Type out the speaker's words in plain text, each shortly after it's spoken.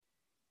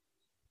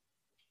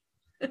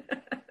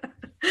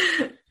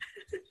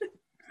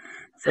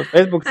So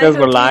Facebook says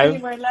we're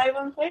live. We're live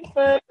on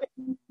Facebook.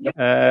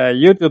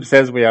 YouTube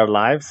says we are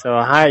live. So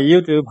hi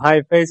YouTube,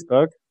 hi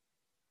Facebook.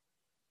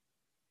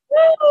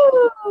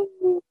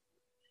 Woo!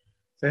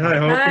 Say hi,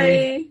 Hopi.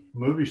 Hi.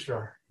 Movie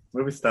star.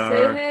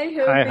 Say hey,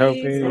 Hopi. Hi,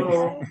 Hopi. Say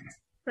Hello.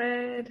 hi,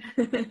 Fred.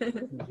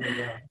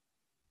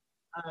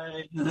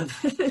 Hi.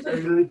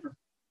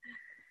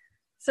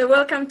 So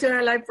welcome to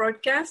our live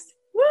broadcast.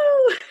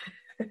 Woo!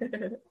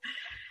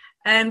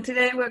 And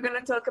today we're going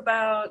to talk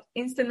about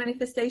instant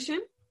manifestation.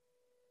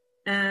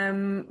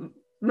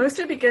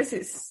 Mostly because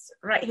it's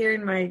right here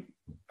in my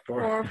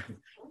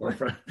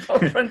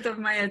forefront of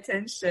my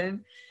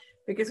attention,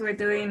 because we're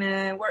doing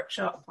a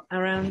workshop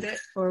around it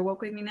for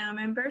Walk With Me Now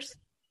members.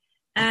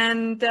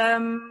 And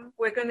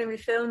we're going to be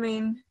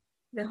filming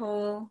the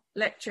whole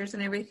lectures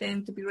and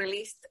everything to be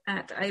released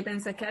at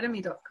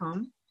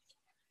ibensacademy.com.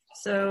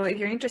 So if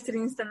you're interested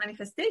in instant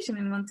manifestation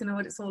and want to know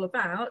what it's all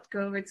about,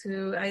 go over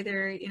to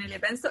either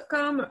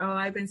ineliabens.com or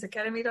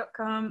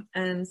ibensacademy.com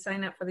and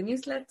sign up for the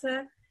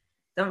newsletter.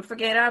 Don't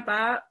forget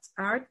about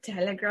our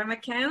Telegram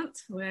account.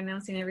 We're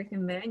announcing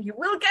everything there, and you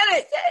will get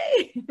it.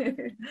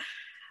 Yay!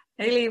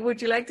 Haley, would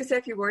you like to say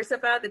a few words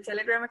about the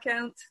Telegram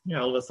account?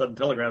 Yeah, all of a sudden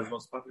Telegram is the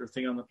most popular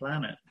thing on the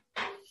planet.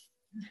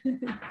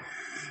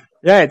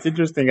 Yeah, it's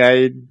interesting.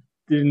 I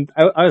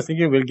was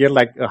thinking we'll get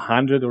like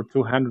 100 or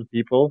 200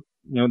 people.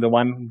 You know, the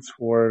ones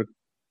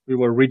we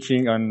were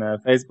reaching on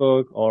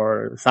Facebook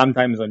or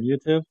sometimes on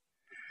YouTube,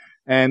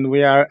 and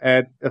we are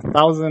at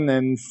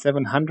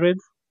 1,700.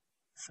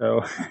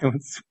 So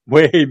it's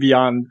way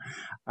beyond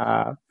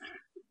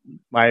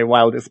my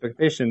wild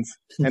expectations.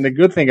 And the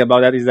good thing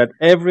about that is that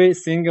every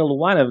single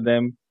one of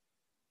them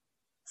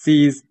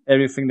sees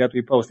everything that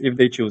we post, if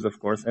they choose, of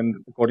course.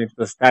 And according to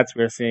the stats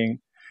we're seeing,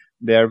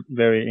 they're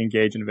very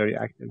engaged and very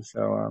active.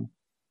 So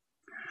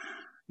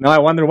now I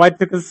wonder why it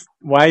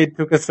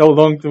took us so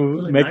long to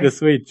Really make nice. the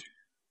switch.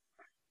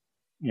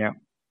 Yeah.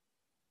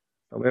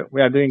 So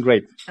we are doing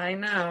great. I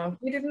know.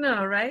 You didn't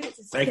know, right?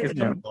 Thank you,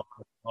 Simone.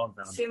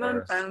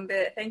 Simone found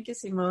it. Thank you,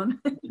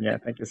 Simone. Yeah,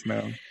 thank you,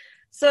 Simone.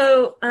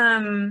 So,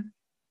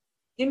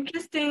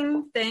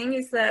 interesting thing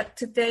is that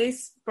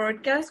today's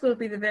broadcast will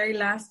be the very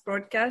last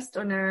broadcast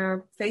on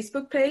our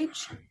Facebook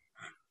page.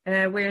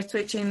 We're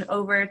switching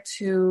over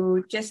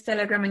to just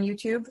Telegram and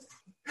YouTube.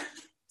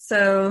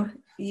 So,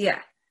 yeah.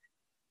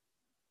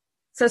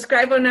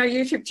 Subscribe on our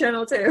YouTube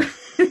channel too.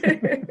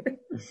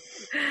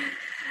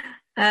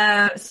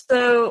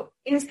 So,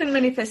 instant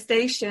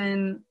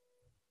manifestation,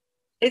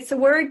 it's a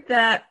word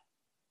that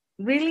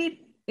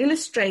really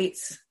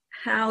illustrates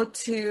how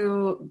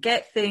to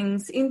get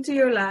things into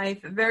your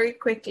life very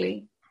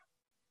quickly.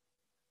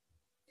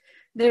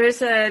 There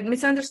is a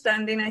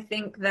misunderstanding, I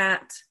think,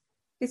 that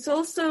it's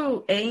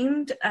also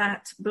aimed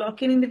at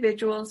blocking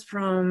individuals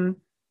from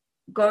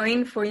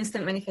going for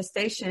instant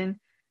manifestation.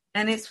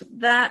 And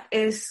that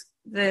is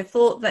the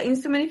thought that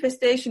instant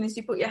manifestation is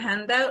you put your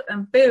hand out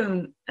and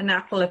boom, an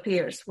apple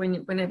appears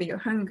whenever you're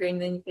hungry,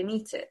 and then you can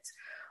eat it.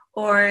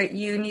 Or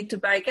you need to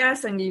buy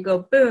gas and you go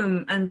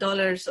boom, and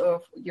dollars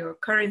of your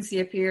currency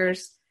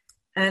appears,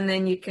 and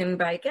then you can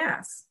buy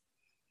gas.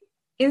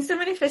 Instant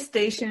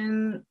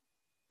manifestation,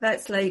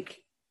 that's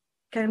like,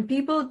 can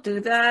people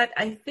do that?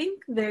 I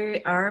think there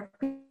are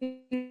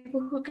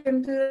people who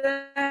can do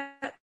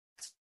that,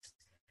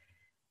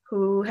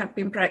 who have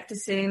been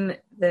practicing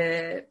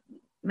the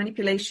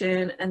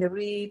manipulation and the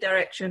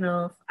redirection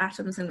of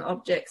atoms and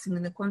objects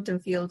in the quantum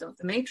field of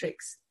the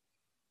matrix.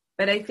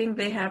 But I think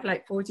they have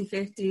like 40,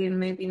 50, and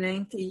maybe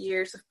 90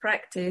 years of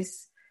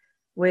practice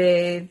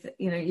with,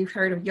 you've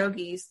heard of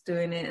yogis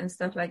doing it and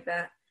stuff like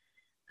that.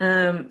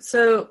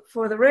 So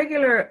for the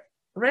regular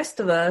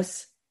rest of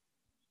us,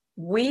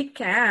 we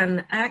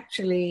can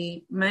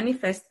actually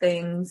manifest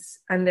things,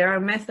 and there are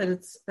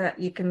methods that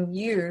you can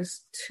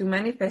use to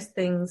manifest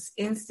things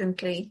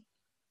instantly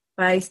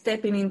by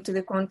stepping into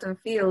the quantum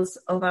fields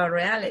of our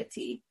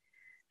reality.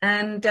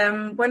 And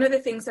one of the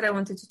things that I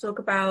wanted to talk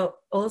about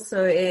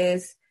also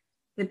is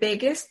the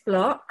biggest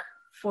block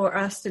for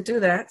us to do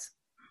that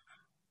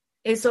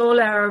is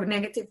all our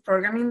negative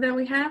programming that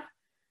we have,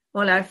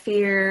 all our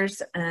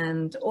fears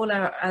and all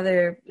our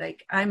other,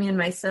 like I, me, and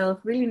myself,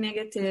 really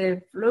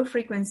negative, low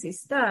frequency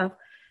stuff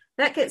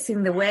that gets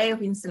in the way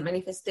of instant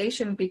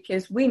manifestation,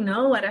 because we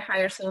know at a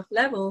higher self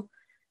level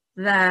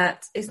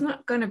that it's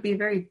not going to be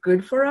very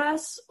good for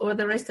us or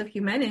the rest of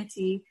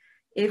humanity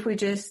if we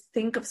just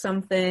think of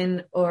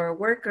something or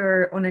work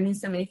on an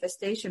instant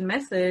manifestation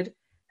method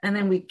and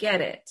then we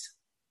get it,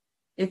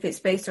 if it's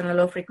based on a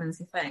low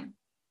frequency thing.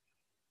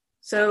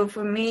 So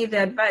for me,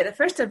 the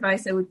first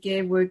advice I would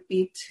give would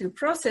be to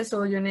process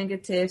all your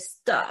negative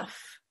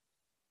stuff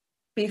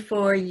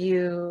before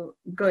you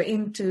go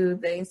into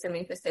the instant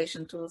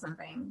manifestation tools and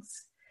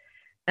things.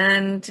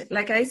 And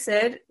like I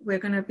said, we're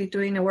going to be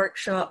doing a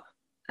workshop,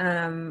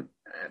 a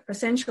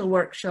presential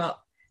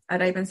workshop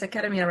at Ibens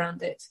Academy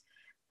around it.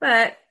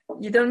 But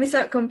you don't miss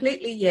out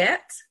completely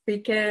yet,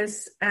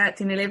 because at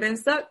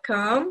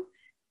ineliabens.com,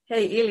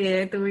 hey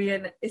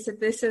Ilya, is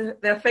this the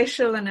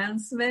official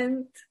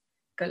announcement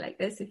go like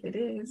this if it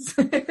is.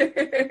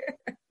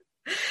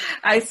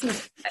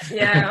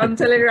 On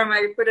Telegram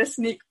I put a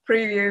sneak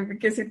preview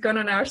because it's gone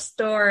on our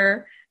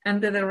store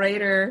under the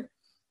radar,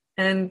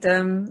 and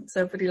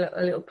so I put a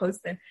little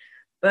post there.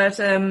 But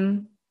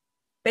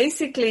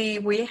basically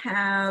we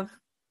have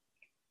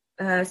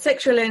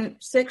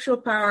sexual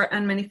power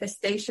and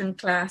manifestation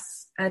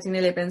class at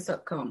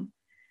inelevance.com,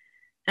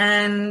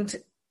 and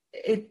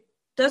it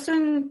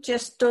doesn't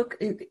just talk.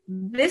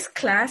 This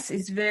class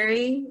is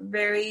very,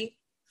 very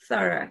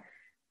thorough,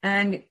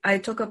 and I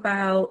talk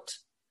about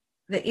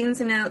the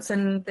ins and outs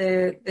and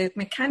the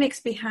mechanics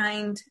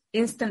behind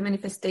instant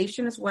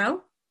manifestation as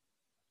well,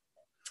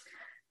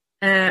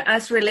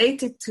 as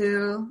related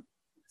to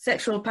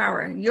sexual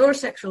power, your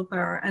sexual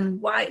power, and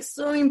why it's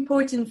so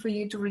important for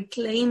you to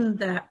reclaim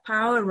that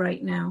power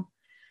right now.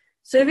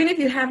 So even if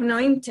you have no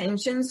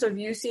intentions of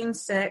using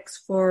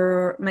sex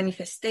for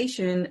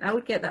manifestation, I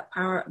would get that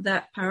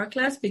power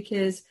class,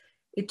 because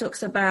it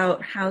talks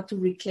about how to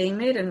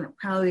reclaim it and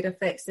how it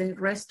affects the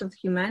rest of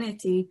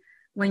humanity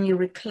when you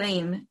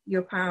reclaim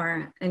your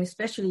power, and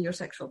especially your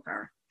sexual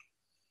power.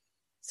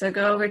 So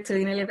go over to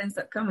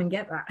inelevance.com and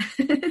get that.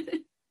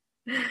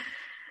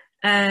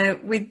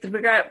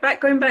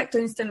 Going back to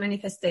instant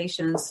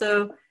manifestation.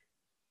 So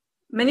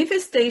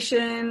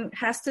manifestation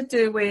has to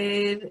do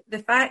with the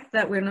fact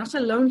that we're not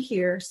alone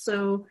here.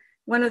 So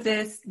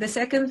the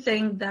second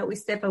thing that we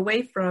step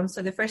away from,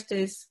 so the first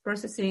is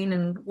processing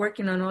and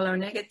working on all our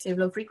negative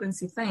low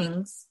frequency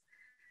things,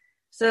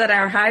 so that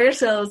our higher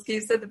selves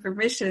gives us the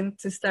permission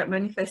to start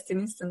manifesting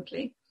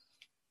instantly.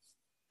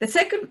 The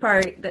second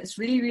part that's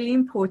really, really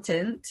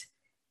important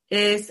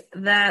is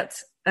that,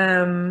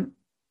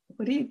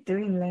 what are you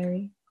doing,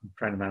 Larry? I'm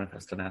trying to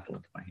manifest an apple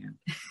into my hand.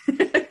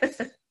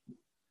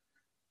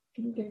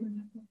 Can you give me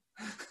an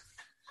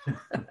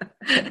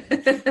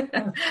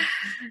apple?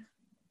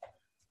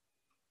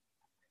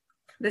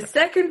 The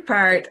second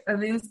part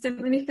of instant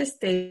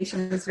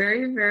manifestation is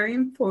very, very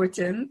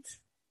important.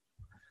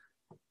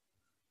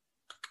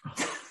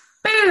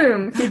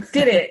 Boom! You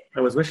did it.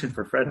 I was wishing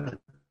for Fred to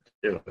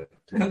do it.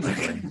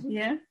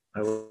 Yeah.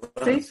 I was.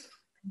 See?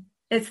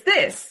 It's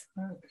this.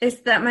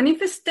 It's that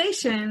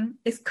manifestation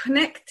is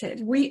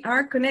connected. We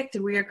are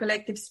connected. We are a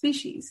collective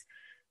species.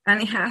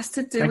 And it has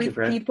to do with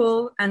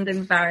people and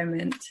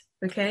environment.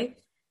 Okay?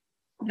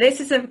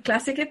 This is a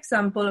classic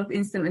example of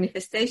instant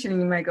manifestation.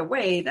 And you might go,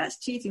 wait, that's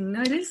cheating.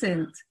 No, it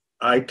isn't.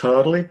 I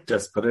totally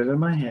just put it in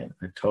my head.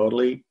 I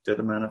totally did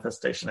a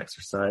manifestation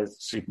exercise.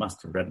 She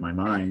must have read my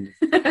mind.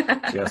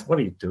 She asked, what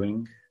are you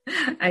doing?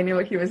 I knew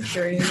what he was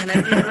doing, and I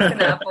gave him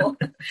an apple.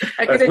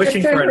 I could have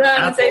just turned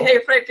around and say, hey,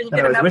 Fred, can you get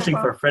an apple? I was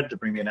wishing for Fred to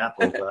bring me an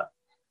apple.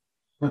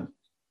 But...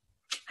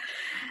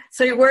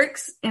 So it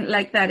works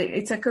like that.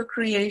 It's a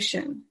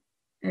co-creation.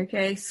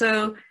 Okay,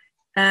 so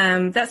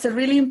that's a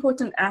really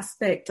important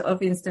aspect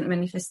of instant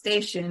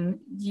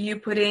manifestation. You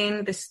put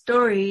in the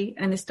story,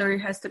 and the story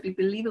has to be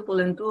believable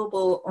and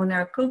doable on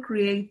our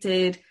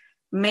co-created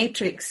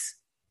matrix,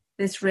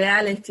 this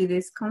reality,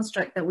 this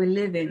construct that we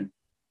live in.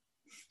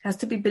 Has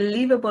to be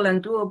believable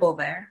and doable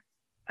there,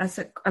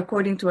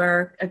 according to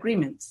our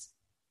agreements.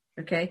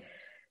 Okay,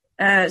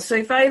 so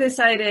if I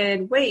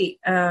decided, wait,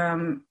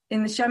 in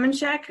the Shaman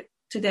Shack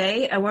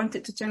today, I want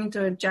it to turn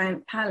into a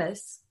giant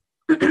palace.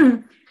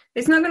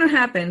 It's not going to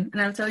happen,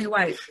 and I'll tell you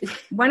why.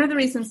 One of the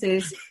reasons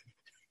is,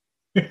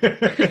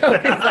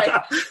 like,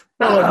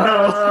 oh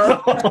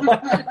no.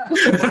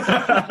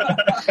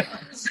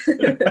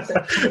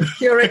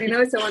 He already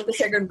knows I want the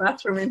second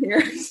bathroom in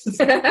here.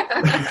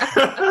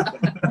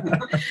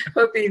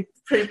 Hope he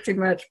pretty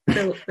much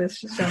built this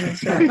Shaman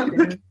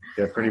Shack.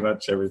 Yeah, pretty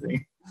much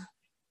everything.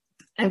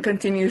 And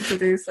continues to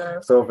do so.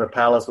 So the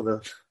palace with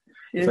a...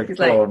 It's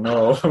like, oh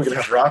no, I'm going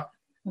to have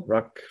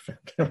rock.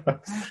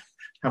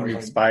 How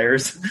many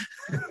spires?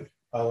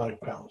 I like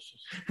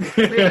palaces.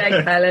 We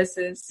like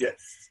palaces.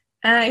 Yes.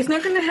 It's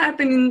not going to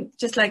happen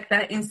just like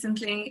that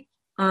instantly.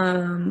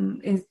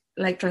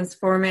 Like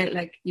transform it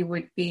like you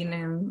would be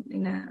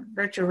in a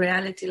virtual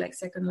reality like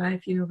Second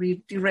Life, you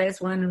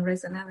res one and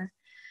res another.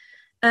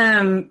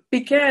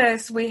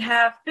 Because we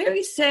have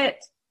very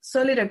set,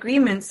 solid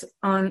agreements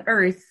on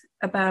Earth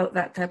about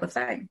that type of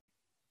thing.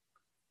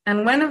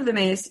 And one of them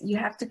is you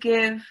have to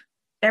give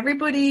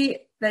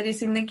everybody that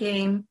is in the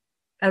game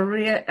a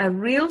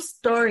real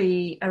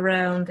story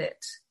around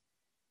it.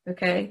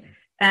 Okay?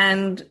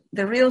 And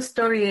the real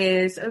story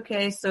is,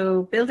 okay,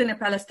 so building a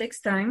palace takes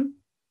time.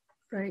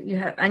 Right, you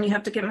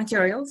have to get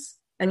materials,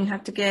 and you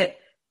have to get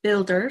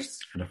builders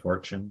and a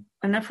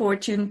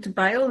fortune to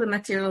buy all the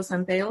materials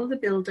and pay all the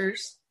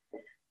builders,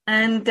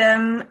 and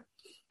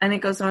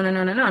it goes on and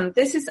on and on.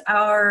 This is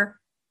our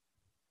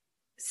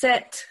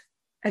set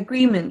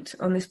agreement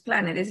on this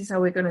planet. This is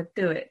how we're going to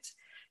do it.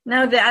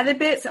 Now the other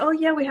bits, oh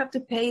yeah, we have to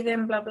pay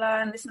them, blah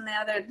blah, and this and the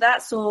other.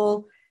 That's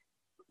all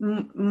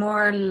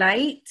more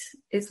light.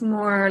 It's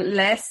more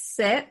less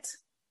set.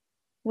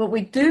 What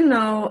we do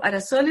know at a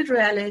solid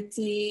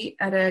reality,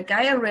 at a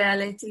Gaia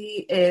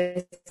reality,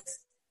 is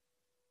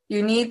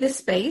you need the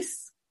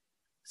space.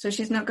 So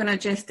she's not going to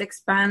just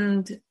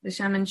expand the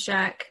shaman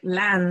shack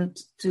land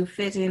to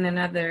fit in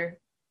another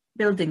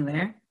building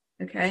there.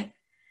 Okay.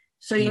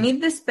 So you need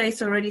the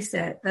space already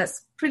set.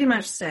 That's pretty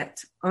much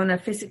set on a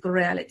physical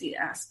reality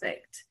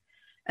aspect.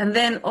 And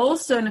then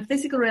also in a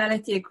physical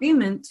reality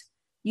agreement,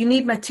 you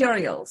need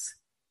materials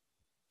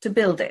to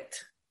build it.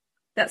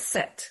 That's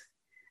set.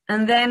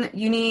 And then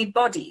you need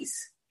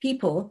bodies,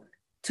 people,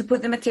 to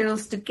put the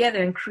materials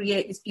together and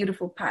create this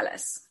beautiful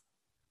palace.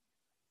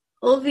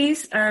 All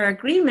these are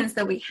agreements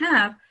that we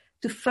have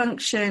to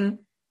function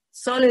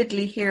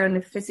solidly here in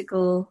the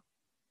physical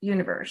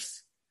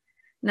universe.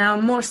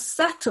 Now, more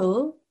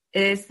subtle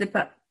is the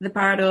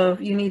part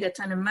of you need a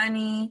ton of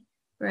money,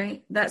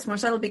 right? That's more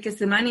subtle because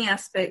the money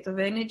aspect of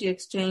energy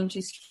exchange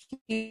is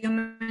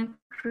human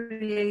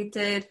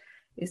created,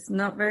 it's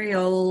not very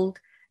old,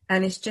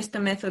 and it's just a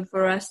method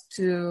for us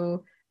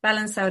to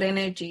balance out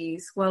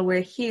energies while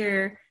we're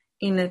here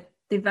in a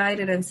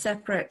divided and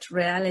separate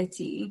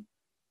reality,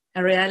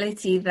 a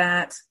reality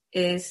that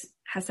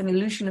has an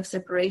illusion of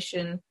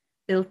separation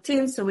built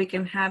in so we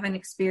can have an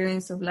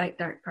experience of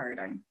light-dark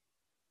paradigm.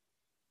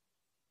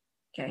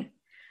 Okay,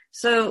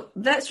 so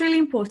that's really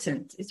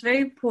important. It's very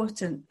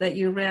important that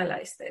you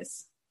realize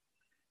this.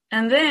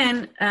 And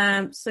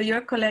then, so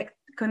you're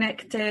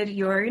connected,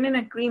 you're in an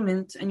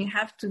agreement, and you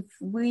have to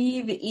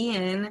weave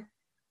in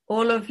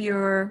all of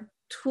your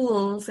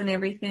tools and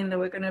everything that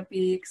we're going to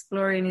be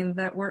exploring in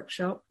that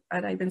workshop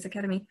at Ivan's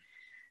Academy,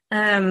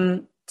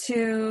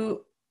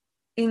 to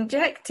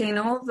inject in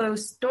all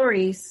those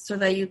stories so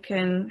that you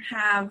can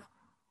have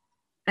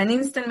an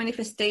instant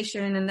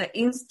manifestation, and the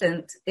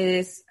instant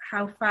is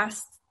how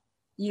fast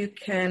you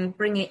can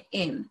bring it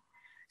in.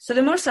 So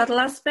the more subtle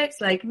aspects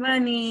like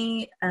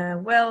money,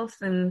 wealth,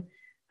 and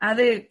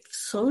other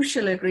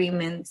social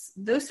agreements,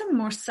 those are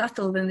more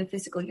subtle than the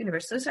physical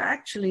universe. Those are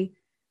actually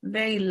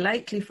very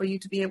likely for you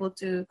to be able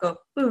to go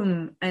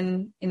boom,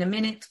 and in a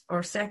minute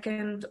or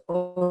second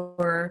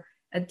or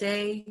a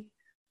day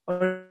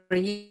or a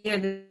year,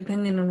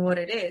 depending on what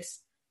it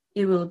is,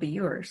 it will be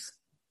yours.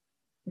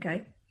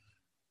 Okay.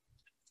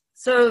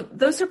 So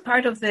those are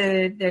part of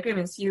the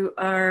agreements. You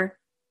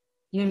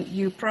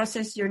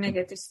process your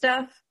negative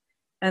stuff,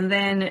 and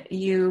then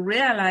you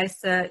realize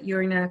that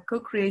you're in a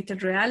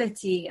co-created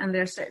reality, and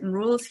there are certain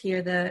rules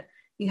here that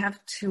you have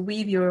to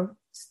weave your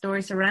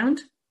stories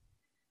around,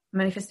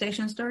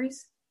 manifestation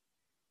stories.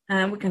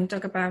 We can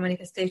talk about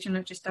manifestation,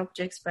 not just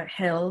objects, but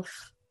health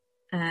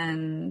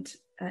and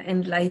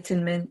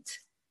enlightenment.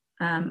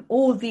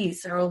 All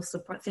these are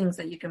also things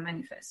that you can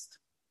manifest.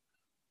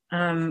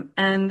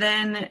 And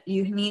then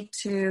you need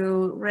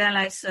to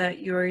realize that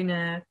you're in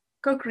a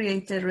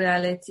co-created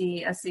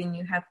reality, as in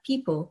you have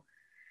people.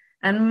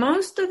 And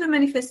most of the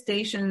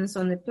manifestations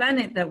on the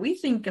planet that we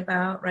think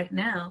about right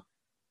now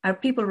are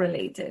people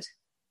related.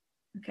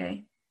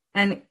 Okay.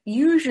 And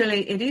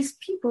usually it is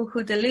people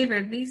who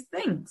deliver these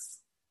things.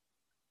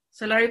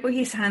 So Larry put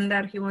his hand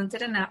out, he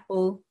wanted an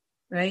apple,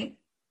 right?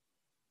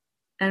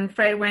 And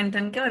Fred went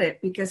and got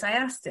it because I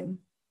asked him.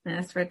 I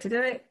asked Fred to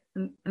do it.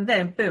 And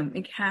then, boom,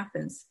 it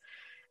happens.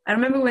 I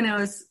remember when I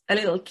was a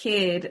little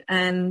kid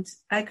and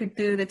I could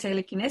do the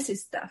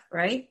telekinesis stuff,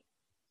 right?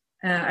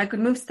 I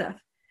could move stuff.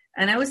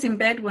 And I was in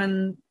bed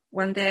one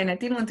day and I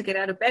didn't want to get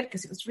out of bed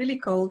because it was really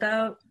cold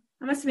out.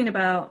 I must have been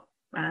about,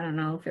 I don't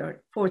know,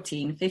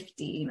 14,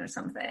 15 or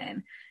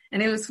something.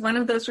 And it was one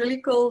of those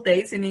really cold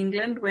days in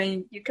England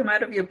when you come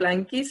out of your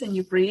blankets and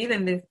you breathe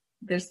and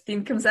the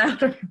steam comes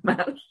out of your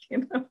mouth,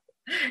 you know.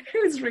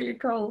 It was really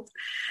cold.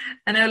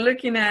 And I was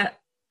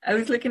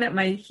looking at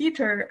my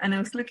heater and I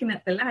was looking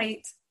at the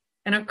light.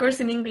 And of course,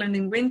 in England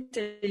in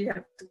winter, you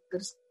have to go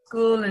to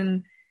school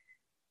and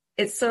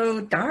it's so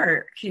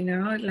dark, you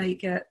know,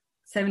 like at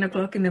 7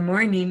 o'clock in the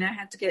morning. I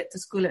had to get to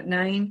school at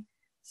 9.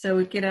 So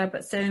we'd get up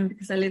at 7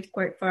 because I lived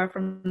quite far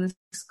from the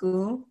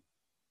school.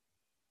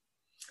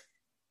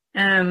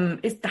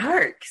 It's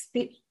dark, it's a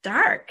bit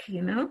dark,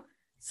 you know.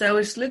 So I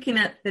was looking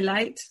at the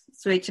light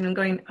switch and I'm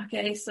going,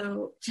 okay,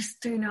 so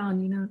just turn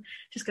on, you know,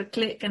 just go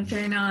click and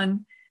turn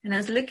on. And I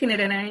was looking at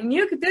it and I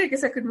knew I could do it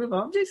because I could move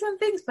objects and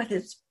things, but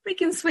this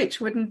freaking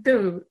switch wouldn't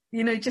do,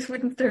 you know, it just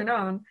wouldn't turn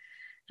on.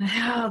 And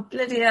oh,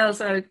 bloody hell.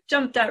 So I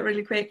jumped out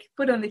really quick,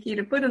 put on the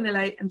heater, put on the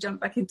light and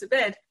jumped back into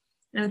bed.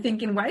 And I'm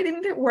thinking, why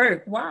didn't it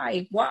work?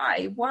 Why?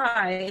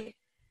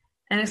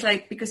 And it's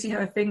like, because you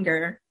have a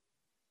finger,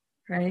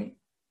 right?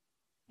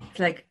 It's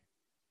like,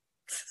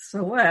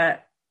 so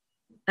what?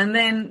 And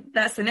then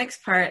that's the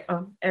next part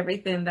of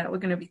everything that we're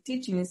going to be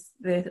teaching is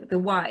the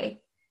why,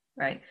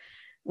 right?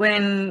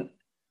 When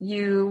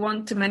you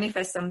want to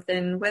manifest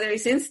something, whether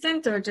it's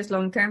instant or just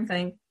long-term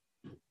thing,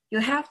 you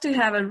have to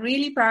have a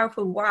really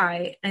powerful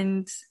why,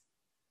 and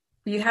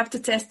you have to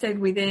test it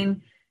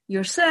within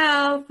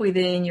yourself,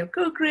 within your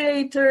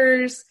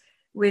co-creators,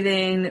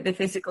 within the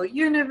physical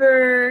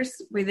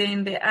universe,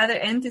 within the other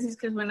entities,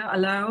 because we're not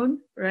alone,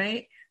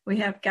 right? We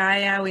have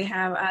Gaia, we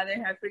have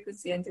other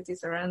high-frequency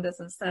entities around us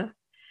and stuff.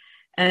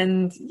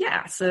 And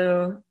yeah,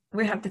 so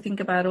we have to think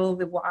about all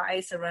the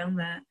whys around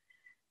that.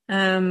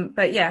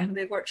 But yeah,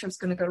 the workshop's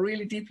going to go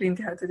really deeply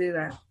into how to do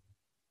that.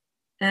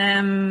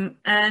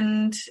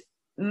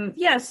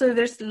 So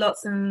there's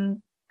lots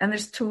and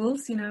there's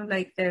tools,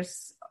 like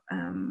there's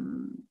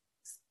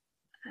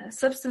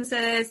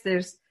substances,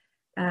 there's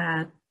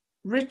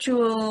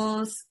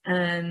rituals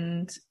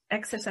and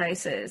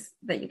exercises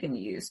that you can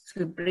use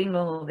to bring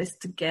all this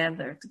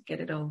together, to get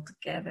it all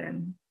together,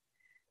 and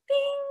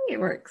ding, it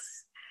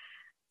works.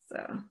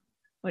 So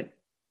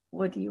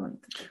what do you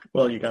want to do?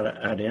 Well, you got to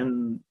add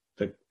in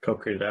the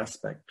co-created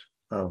aspect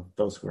of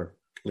those who are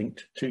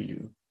linked to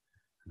you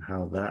and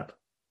how that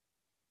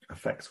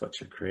affects what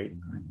you're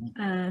creating.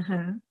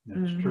 Right?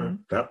 That's true.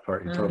 That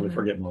part you totally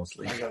forget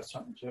mostly. I got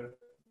something too.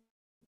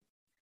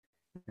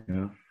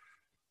 Yeah.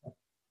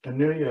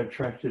 Amelia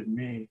attracted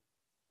me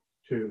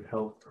to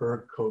help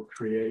her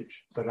co-create,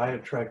 but I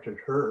attracted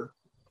her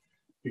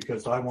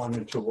because I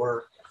wanted to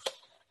work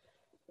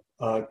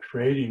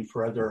creating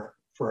for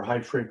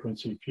high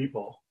frequency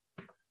people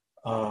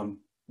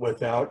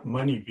without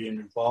money being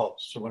involved.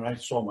 So when I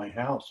sold my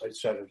house, I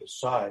set it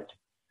aside,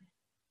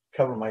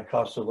 cover my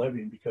cost of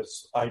living,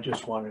 because I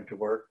just wanted to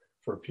work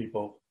for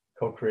people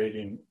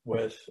co-creating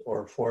with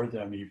or for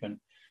them even.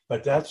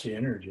 But that's the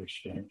energy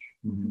exchange.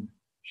 Mm-hmm.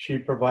 She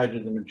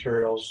provided the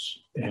materials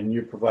and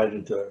you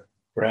provided the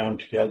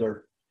ground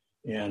together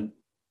and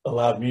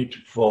allowed me to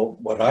fulfill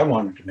what I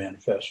wanted to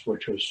manifest,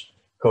 which was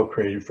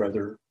co-creating for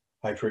other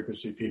high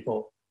frequency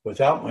people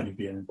without money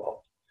being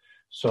involved.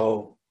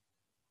 So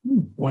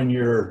when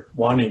you're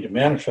wanting to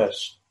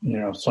manifest,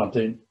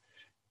 something,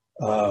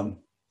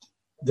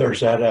 there's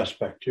that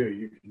aspect too.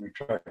 You can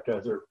attract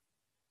other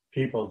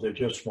people that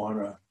just want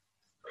to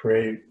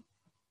create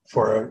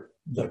for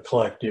the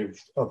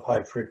collective of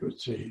high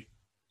frequency,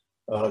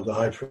 the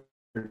high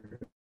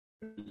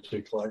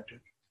frequency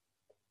collective.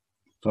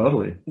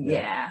 Totally.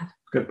 Yeah.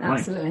 Good point.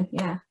 Absolutely.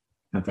 Yeah.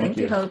 And Thank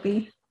you,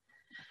 Hopi.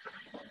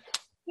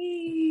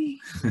 I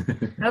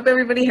hope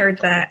everybody heard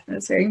that.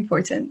 That's very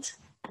important.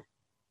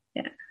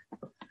 Yeah.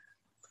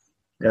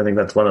 Yeah, I think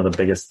that's one of the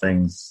biggest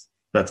things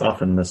that's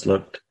often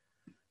mislooked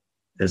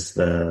is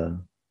the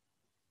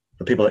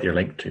people that you're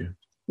linked to.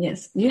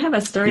 Yes. You have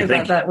a story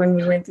about that when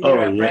we went to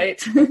Europe, yeah. right?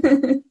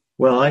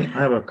 Well, I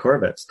have a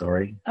Corvette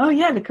story. Oh,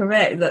 yeah, the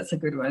Corvette. That's a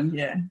good one.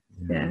 Yeah.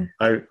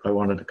 I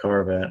wanted a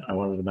Corvette. I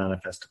wanted to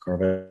manifest a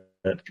Corvette,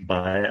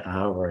 buy it,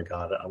 however I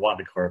got it. I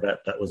wanted a Corvette.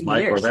 That was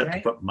my Corvette,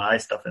 right? To put my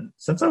stuff in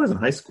since I was in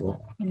high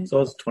school. Mm-hmm. So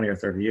it was 20 or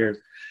 30 years.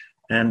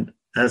 And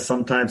as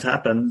sometimes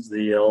happens,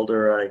 the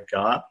older I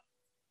got,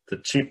 the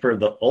cheaper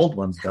the old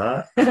ones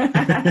got.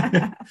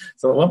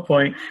 So at one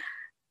point,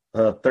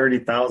 a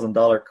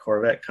 $30,000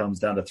 Corvette comes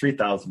down to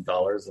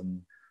 $3,000,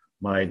 and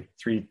my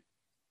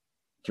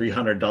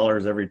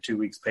 $300 every 2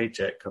 weeks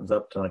paycheck comes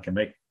up to I can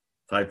make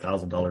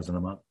 $5,000 in a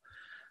month.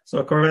 So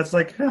a Corvette's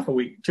like half a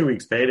week, 2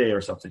 weeks payday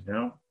or something,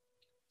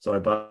 So I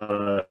bought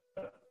an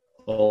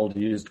old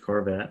used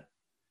Corvette,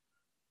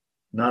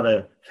 not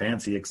a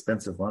fancy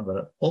expensive one, but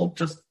an old,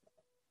 just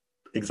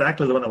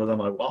exactly the one that was on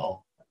my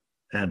wall.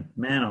 And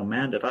man, oh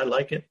man, did I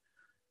like it.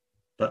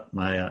 But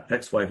my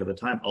ex-wife at the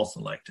time also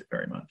liked it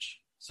very much.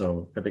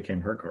 So it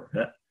became her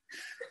Corvette.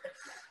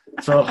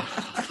 So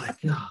I was like,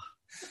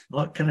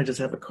 well, can I just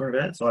have a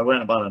Corvette? So I went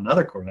and bought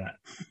another Corvette.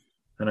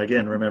 And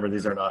again, remember,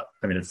 these are not,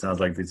 it sounds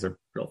like these are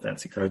real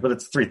fancy cars, but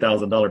it's a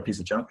 $3,000 piece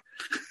of junk.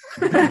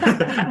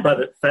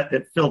 But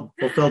it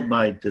fulfilled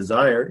my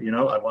desire.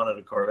 I wanted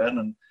a Corvette,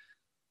 and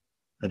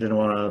I didn't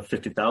want a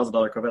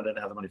 $50,000 Corvette. I didn't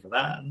have the money for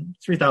that. And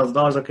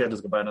 $3,000, okay, I'll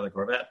just go buy another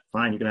Corvette.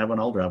 Fine, you can have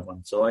one, I'll drive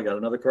one. So I got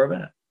another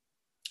Corvette.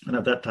 And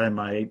at that time,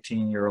 my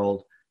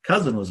 18-year-old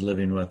cousin was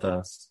living with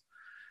us.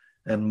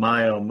 And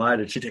my, oh my,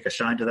 did she take a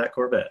shine to that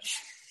Corvette.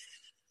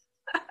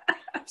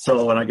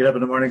 So when I get up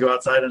in the morning, go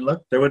outside and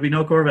look, there would be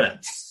no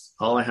Corvettes.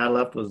 All I had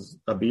left was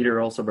a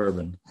beater old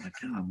Suburban. Like,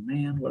 oh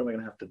man, what am I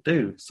going to have to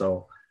do?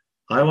 So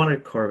I wanted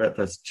a Corvette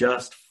that's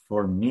just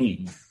for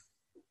me.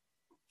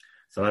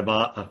 So I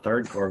bought a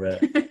third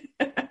Corvette.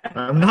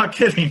 I'm not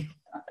kidding.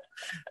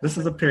 This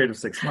is a period of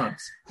 6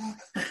 months.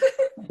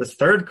 This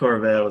third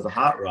Corvette was a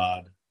hot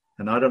rod.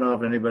 And I don't know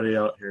if anybody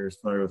out here is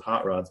familiar with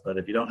hot rods, but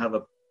if you don't have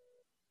a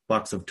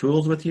box of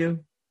tools with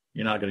you,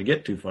 you're not going to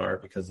get too far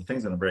because the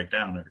thing's going to break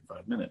down every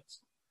 5 minutes.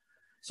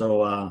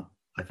 So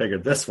I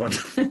figured this one,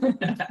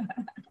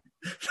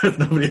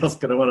 nobody else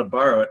going to want to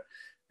borrow it.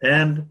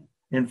 And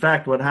in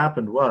fact, what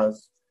happened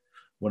was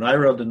when I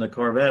rode in the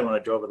Corvette, when I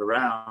drove it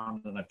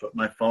around and I put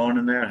my phone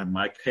in there, I had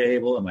my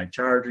cable and my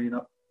charger,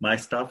 my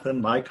stuff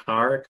in my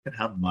car, I could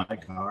have my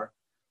car.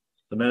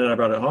 The minute I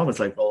brought it home, it's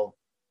like, well,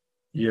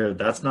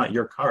 that's not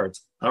your car.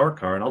 It's our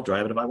car, and I'll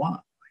drive it if I want.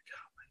 Like,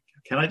 oh my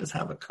God, can I just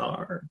have a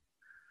car?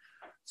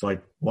 So I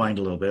whined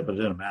a little bit, but it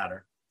didn't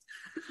matter.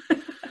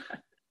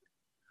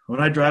 When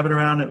I drive it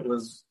around, it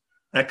was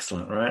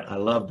excellent, right? I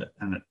loved it,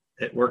 and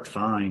it worked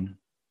fine.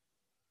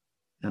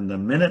 And the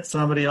minute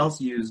somebody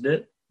else used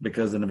it,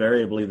 because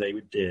invariably they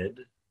did,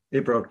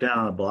 it broke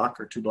down a block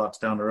or 2 blocks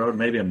down the road,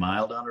 maybe a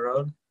mile down the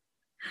road,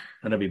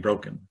 and it'd be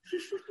broken.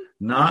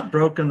 Not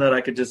broken that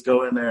I could just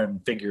go in there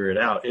and figure it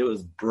out. It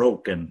was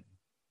broken.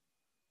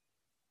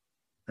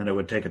 And it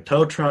would take a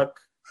tow truck,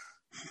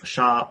 a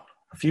shop,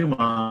 a few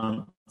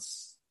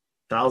months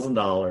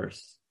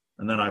 $1,000.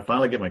 And then I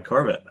finally get my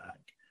Corvette back.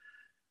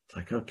 It's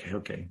like,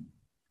 okay.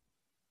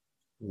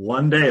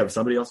 One day of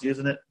somebody else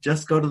using it,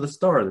 just go to the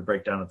store. They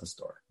break down at the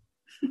store.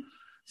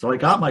 So I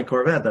got my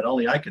Corvette that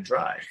only I could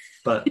drive.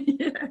 But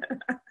it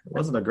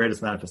wasn't the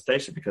greatest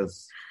manifestation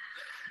because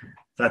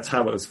that's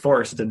how it was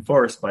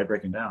enforced by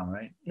breaking down,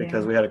 right?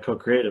 Because we had a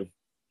co-creative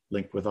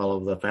link with all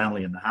of the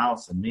family in the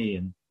house and me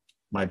and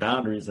my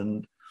boundaries.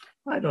 And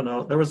I don't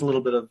know, there was a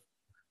little bit of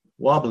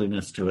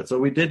wobbliness to it. So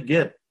we did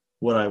get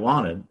what I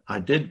wanted. I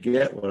did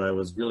get what I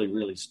was really,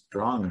 really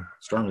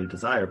strongly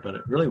desired, but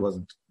it really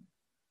wasn't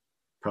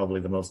probably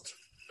the most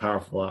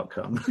powerful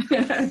outcome.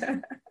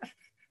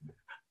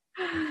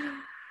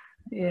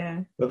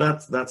 Yeah.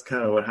 But that's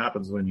kind of what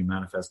happens when you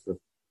manifest with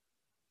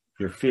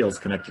your fields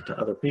connected to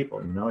other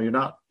people. You know, you're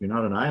not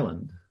an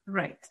island.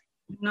 Right.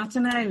 Not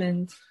an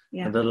island.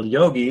 Yeah. And the little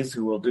yogis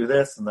who will do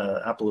this and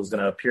the apple is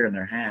going to appear in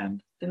their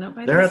hand.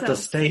 They're at the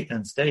state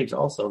and stage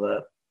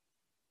also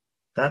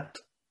that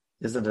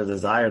isn't a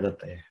desire that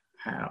they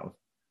have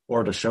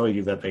or to show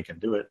you that they can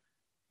do it.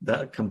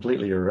 That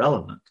completely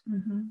irrelevant.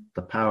 Mm-hmm.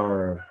 The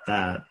power of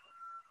that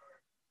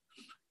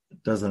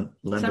doesn't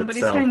lend Somebody's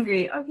itself. Somebody's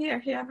hungry. Oh,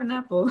 here you have an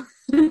apple.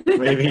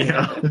 Maybe,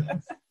 yeah.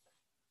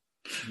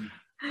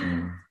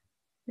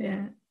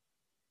 Yeah.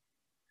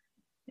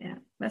 Yeah.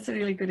 That's a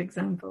really good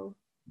example.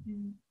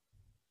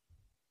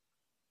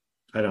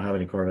 I don't have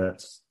any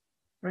Corvettes.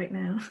 Right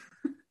now.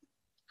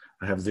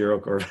 I have 0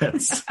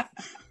 Corvettes.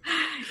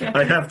 Yeah.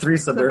 I have 3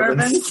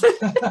 Suburbans.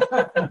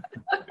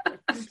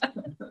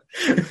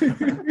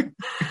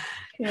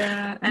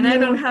 Yeah, and I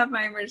don't have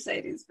my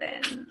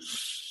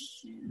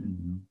Mercedes-Benz.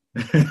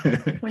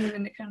 When you're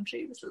in the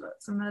country, there's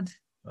lots of mud.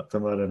 Lots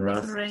of mud and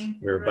rust. Rain,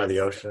 we were by the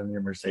ocean. Your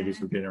Mercedes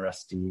was getting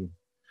rusty.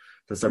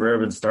 The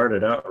Suburban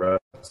started out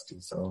rusty,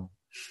 so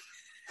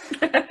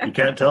you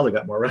can't tell they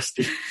got more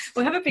rusty.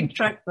 We have a big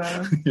truck,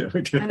 though. Yeah,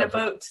 we do. And a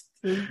boat.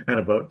 Too. And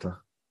a boat to...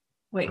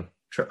 Wait.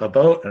 A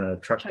boat and a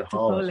truck to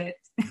haul it.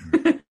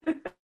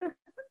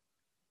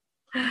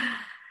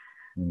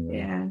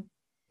 Yeah.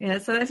 Yeah,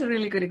 so that's a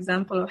really good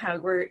example of how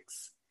it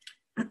works.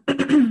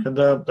 And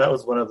that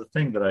was one of the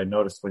things that I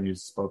noticed when you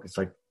spoke. It's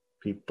like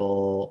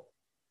people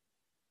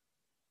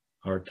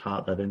are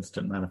taught that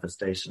instant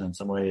manifestation in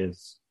some way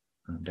is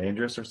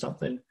dangerous or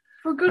something.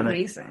 For good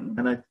reason.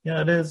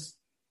 It is.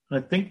 And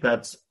I think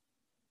that's,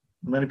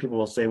 many people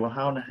will say, well,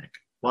 how in the heck,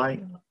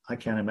 why? I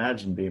can't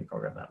imagine being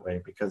programmed that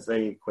way, because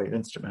they equate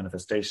instant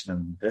manifestation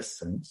in this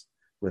sense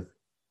with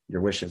your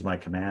wish is my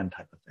command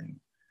type of thing.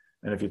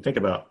 And if you think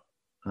about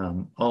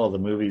all of the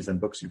movies and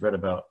books you've read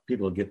about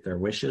people who get their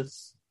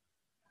wishes,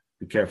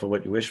 be careful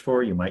what you wish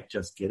for, you might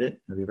just get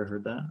it. Have you ever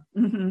heard that?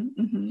 Mm-hmm,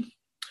 mm-hmm.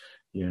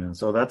 Yeah,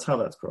 so that's how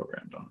that's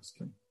programmed,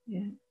 honestly.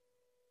 Yeah.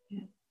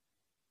 Yeah.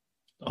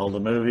 All the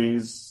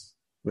movies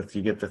with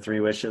you get the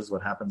 3 wishes,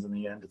 what happens in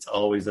the end? It's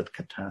always a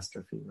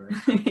catastrophe, right?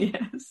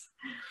 Yes.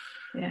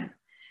 Yeah.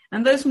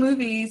 And those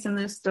movies and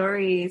those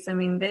stories, I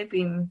mean, they've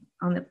been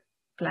on the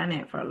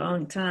planet for a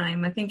long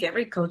time. I think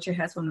every culture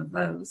has one of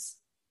those.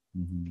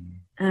 Mm-hmm.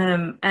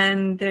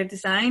 And they're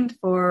designed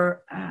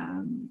for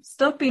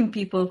stopping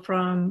people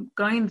from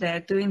going there,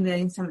 doing the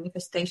instant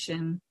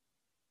manifestation,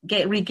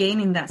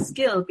 regaining that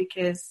skill,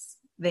 because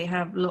they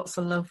have lots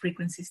of low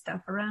frequency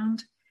stuff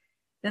around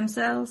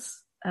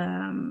themselves.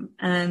 And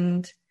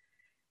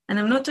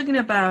I'm not talking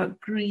about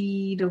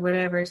greed or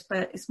whatever,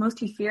 but it's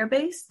mostly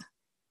fear-based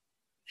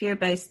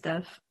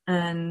stuff.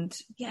 And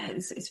yeah,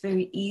 it's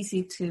very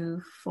easy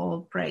to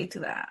fall prey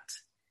to that.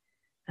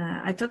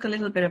 I talk a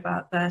little bit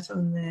about that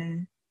on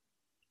the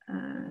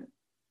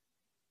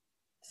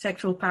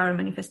sexual power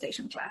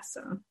manifestation class.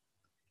 So,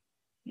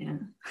 yeah.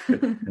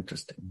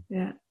 Interesting.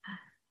 Yeah.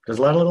 There's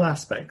a lot of little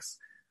aspects.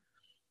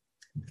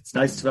 It's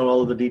nice to know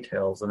all of the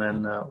details. And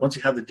then once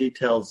you have the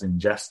details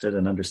ingested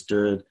and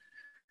understood,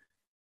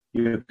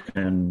 you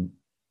can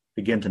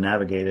begin to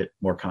navigate it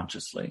more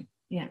consciously.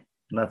 Yeah.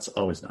 And that's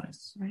always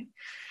nice. Right.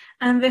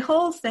 And the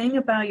whole thing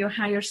about your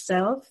higher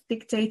self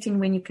dictating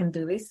when you can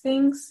do these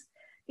things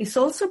is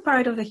also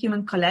part of the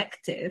human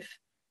collective,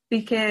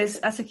 because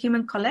as a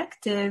human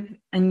collective,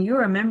 and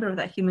you're a member of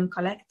that human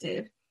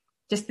collective,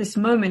 just this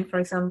moment, for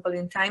example,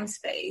 in time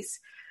space,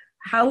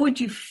 how would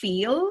you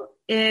feel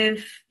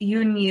if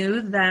you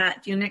knew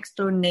that your next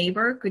door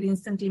neighbor could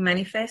instantly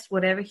manifest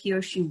whatever he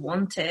or she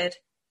wanted,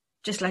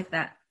 just like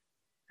that,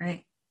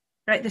 right?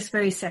 Right this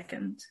very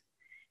second.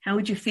 How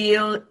would you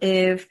feel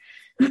if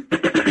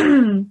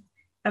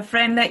a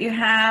friend that you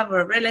have,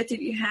 or a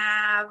relative you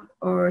have,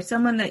 or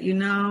someone that you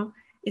know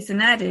is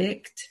an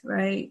addict,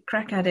 right?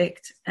 Crack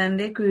addict, and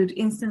they could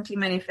instantly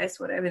manifest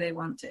whatever they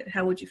wanted?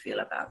 How would you feel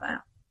about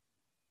that?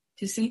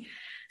 Do you see?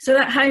 So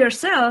that higher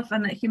self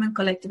and that human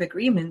collective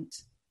agreement,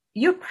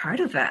 you're part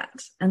of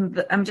that.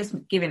 And I'm just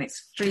giving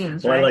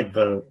extremes, well, right? I like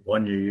the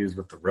one you use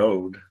with the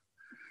road.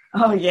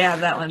 Oh yeah,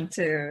 that one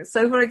too.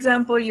 So for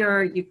example,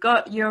 you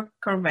got your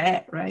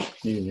Corvette, right?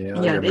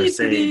 Yeah, your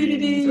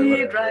Mercedes or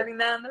whatever. Driving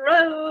down the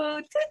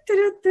road,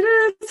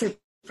 super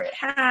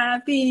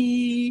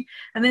happy,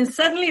 and then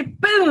suddenly,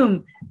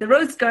 boom, the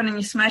road's gone and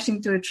you smash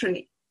into a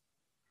tree.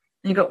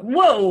 And you go,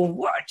 whoa,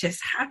 what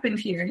just happened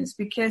here? It's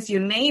because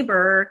your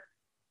neighbor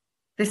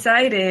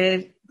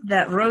decided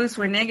that roads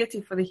were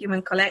negative for the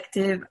human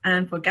collective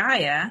and for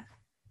Gaia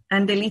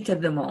and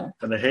deleted them all.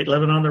 And they hate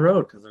living on the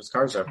road because there's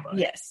cars out by.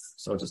 Yes.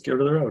 So just get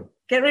rid of the road.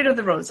 Get rid of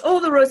the roads. All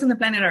the roads on the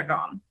planet are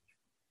gone.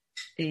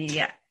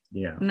 Yeah.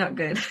 Yeah. Not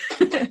good.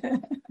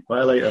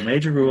 Violate a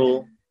major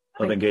rule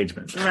of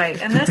engagement. Right.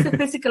 And that's the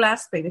physical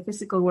aspect, the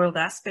physical world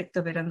aspect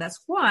of it. And that's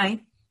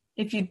why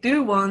if you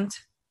do want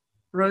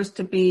roads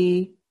to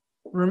be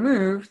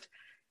removed,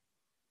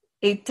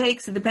 it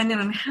takes, depending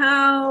on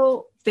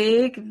how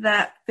big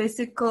that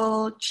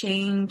physical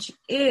change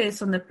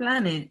is on the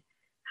planet,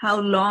 how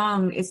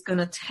long it's going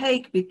to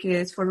take,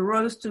 because for the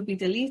roads to be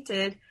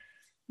deleted,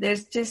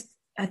 there's just,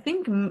 I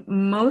think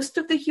most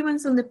of the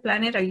humans on the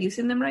planet are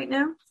using them right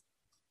now,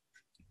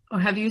 or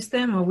have used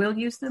them, or will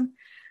use them.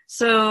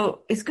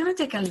 So it's going to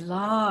take a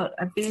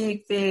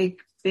big,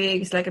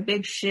 it's like a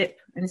big ship,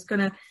 and it's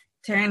going to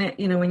turn it,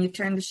 when you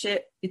turn the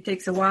ship, it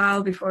takes a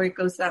while before it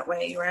goes that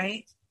way,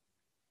 right?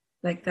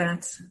 Like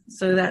that.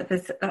 So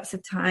that's a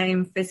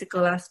time,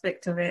 physical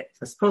aspect of it.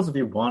 I suppose if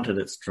you wanted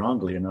it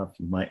strongly enough,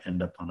 you might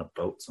end up on a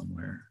boat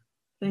somewhere.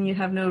 Then you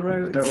have no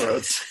roads. No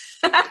roads.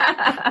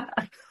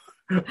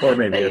 Or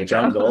maybe a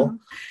jungle.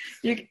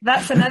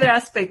 That's another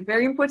aspect.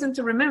 Very important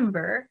to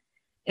remember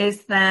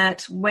is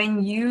that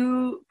when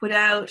you put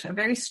out a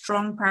very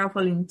strong,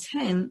 powerful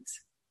intent,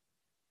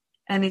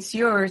 and it's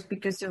yours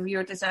because of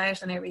your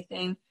desires and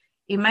everything,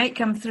 it might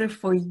come through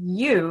for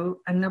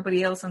you and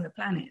nobody else on the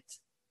planet.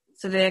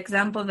 So the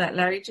example that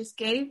Larry just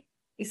gave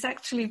is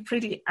actually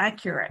pretty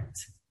accurate.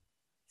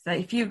 So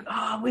if you,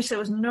 I wish there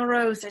was no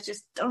roads, I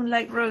just don't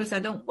like roads, I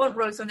don't want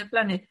roads on the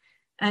planet.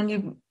 And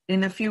you,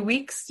 in a few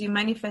weeks, you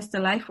manifest a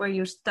life where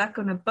you're stuck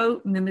on a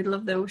boat in the middle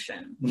of the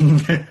ocean.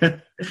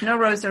 There's no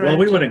roads around. Well,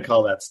 we wouldn't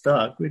call that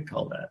stuck. We'd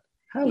call that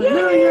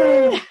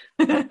hallelujah.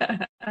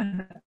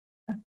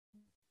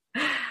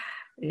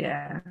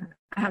 Yeah.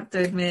 I have to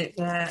admit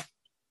that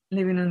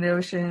living on the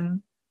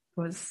ocean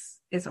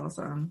is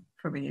awesome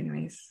for me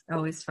anyways. I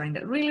always find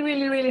it really,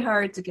 really, really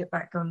hard to get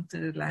back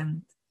onto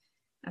land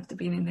after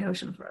being in the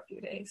ocean for a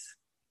few days.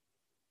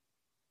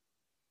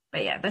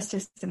 But yeah, that's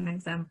just an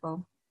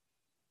example.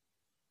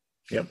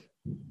 Yep.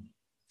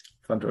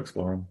 Fun to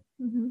explore them.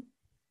 Mm-hmm.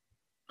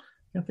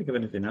 Can't think of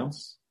anything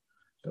else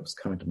that was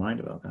coming to mind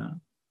about that.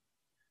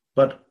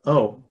 But,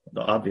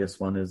 the obvious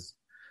one is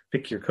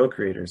pick your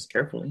co-creators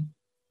carefully.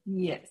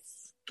 Yes.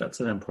 That's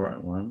an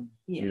important one.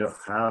 Yes. You don't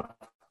have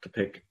to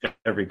pick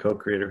every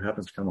co-creator who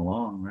happens to come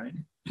along, right?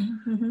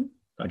 Mm-hmm.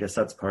 I guess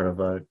that's part of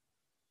a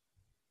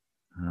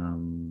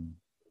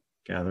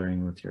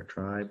gathering with your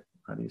tribe.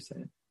 How do you say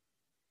it?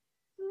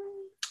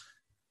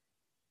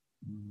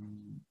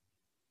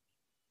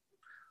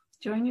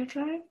 Join your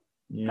tribe?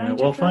 Yeah,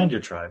 find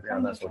your tribe. Yeah,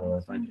 that's what it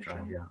was. Find your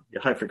tribe. Yeah,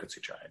 your high frequency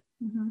tribe.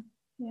 Mm-hmm.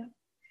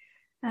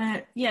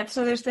 Yeah.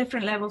 So there's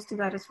different levels to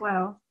that as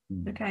well.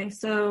 Mm-hmm. Okay.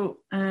 So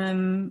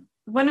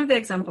one of the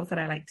examples that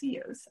I like to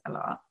use a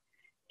lot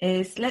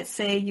is, let's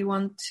say you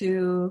want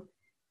to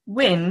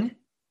win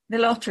the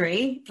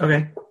lottery.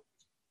 Okay.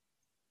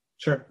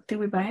 Sure. Did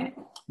we buy it?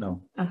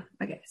 No. Oh,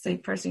 okay. So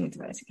first you need to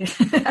buy it again.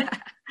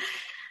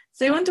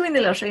 So you want to win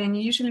the lottery, and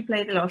you usually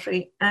play the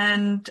lottery,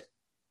 and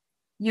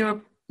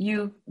you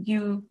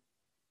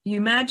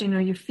imagine, or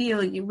you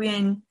feel you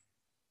win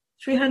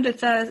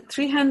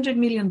 $300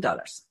 million. So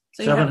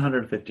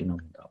 $750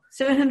 million.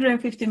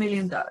 $750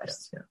 million.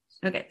 Yes.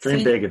 Okay.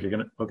 Dream big if you're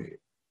gonna. Okay.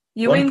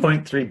 You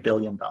 $1.3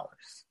 billion.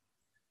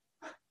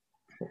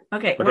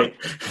 Okay.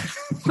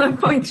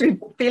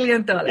 $1.3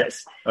 billion.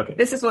 Yes. Okay.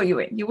 This is what you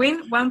win. You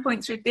win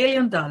 $1.3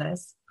 billion. All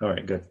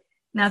right. Good.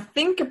 Now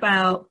think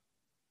about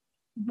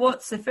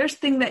what's the first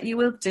thing that you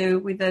will do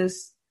with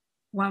those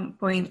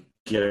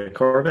Get a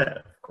Corvette,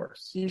 of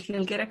course.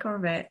 You'll get a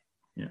Corvette.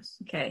 Yes.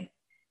 Okay.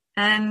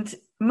 And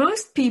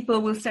most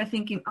people will start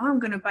thinking, I'm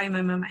going to buy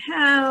my mom a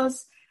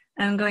house.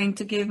 I'm going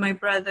to give my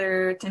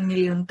brother $10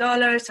 million,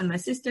 and my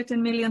sister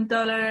 $10 million,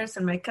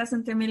 and my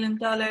cousin $10 million,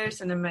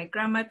 and then my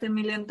grandma $10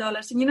 million.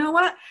 And you know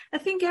what? I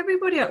think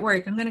everybody at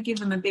work, I'm going to give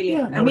them $1 billion.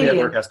 Yeah, nobody at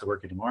work has to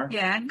work anymore.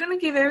 Yeah, I'm going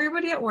to give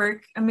everybody at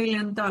work $1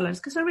 million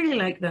because I really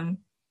like them.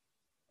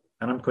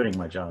 And I'm quitting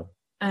my job.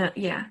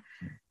 Yeah.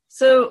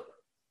 So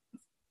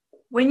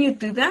when you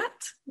do that,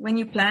 when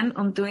you plan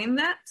on doing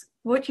that,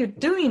 what you're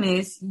doing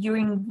is you're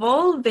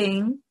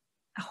involving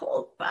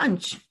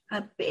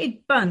a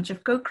big bunch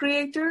of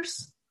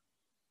co-creators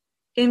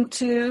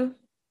into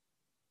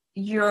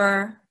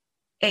your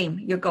aim,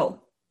 your goal.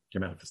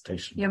 Your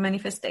manifestation. Your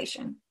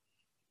manifestation.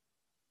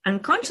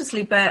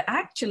 Unconsciously, but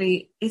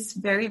actually it's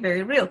very,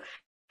 very real.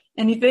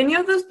 And if any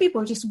of those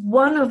people, just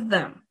one of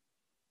them,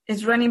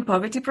 is running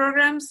poverty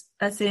programs,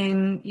 as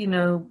in,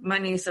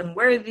 money is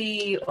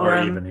unworthy,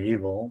 or even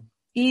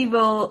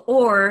evil,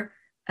 or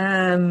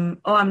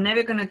I'm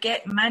never going to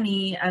get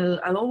money,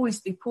 I'll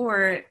always be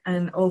poor,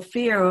 or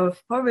fear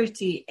of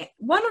poverty.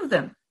 One of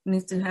them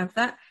needs to have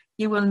that.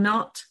 You will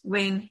not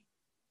win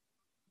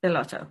the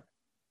lotto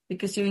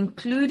because you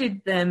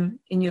included them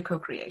in your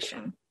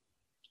co-creation.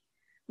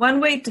 one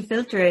way to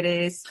filter it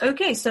is,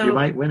 okay, so... You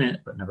might win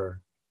it, but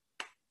never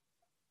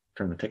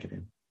turn the ticket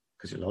in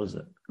because you lose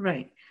it.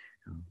 Right.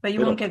 But you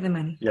won't get the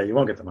money. Yeah, you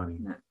won't get the money.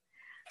 No.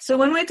 So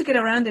one way to get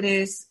around it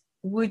is,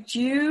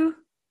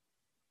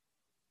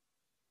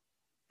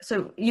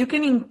 so you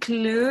can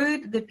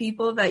include the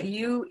people that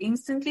you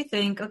instantly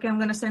think, okay, I'm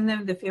going to send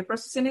them the fear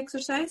processing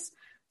exercise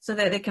so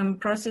that they can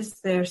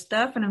process their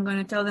stuff. And I'm going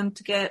to tell them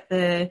to get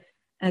the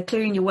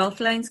Clearing Your Wealth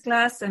Lines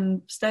class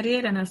and study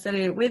it. And I'll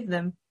study it with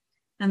them.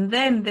 And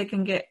then they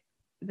can get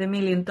the $1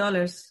 million,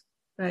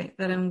 right,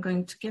 that I'm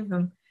going to give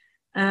them.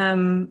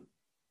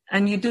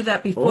 And you do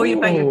that before you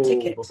buy your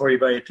ticket. Before you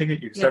buy your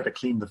ticket, you start to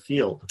clean the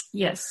field.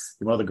 Yes.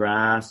 You mow the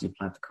grass, you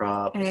plant the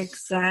crops.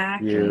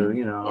 Exactly.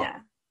 You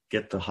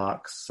get the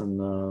hawks and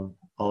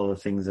all the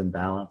things in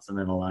balance and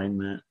in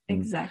alignment.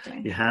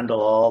 Exactly. You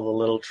handle all the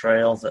little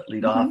trails that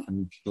lead off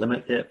and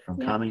limit it from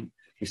coming.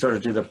 You sort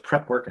of do the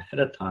prep work ahead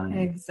of time.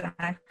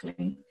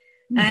 Exactly.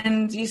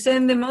 And you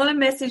send them all a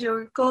message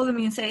or call them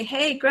and say,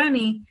 hey,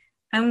 Granny,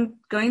 I'm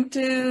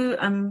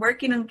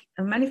working on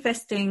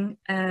manifesting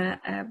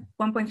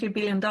 $1.3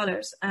 billion,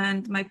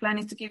 and my plan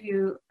is to give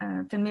you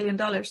 $10 million.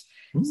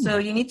 So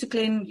you need to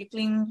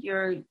clean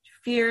your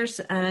fears,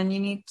 and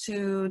you need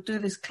to do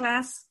this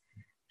class,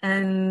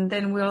 and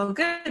then we're all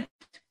good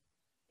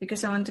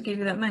because I want to give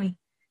you that money.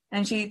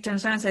 And she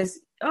turns around and says,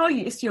 oh,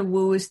 it's your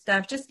woo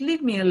stuff. Just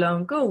leave me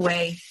alone. Go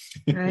away.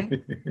 Right?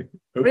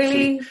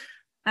 Really?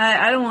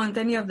 I don't want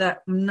any of that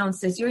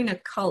nonsense. You're in a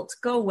cult.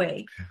 Go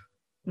away.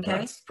 Okay.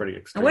 That's pretty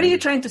extreme. And what are you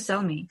trying to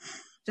sell me?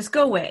 Just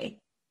go away.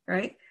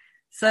 Right.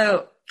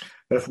 So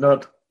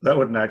that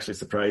wouldn't actually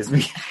surprise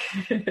me.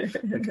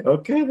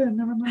 Okay, then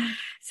never mind.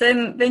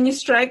 So then you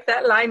strike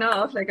that line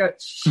off, like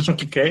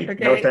okay,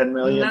 no $10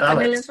 million. Not $10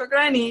 million for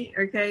Granny.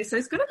 Okay. So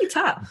it's going to be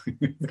tough.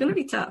 It's going to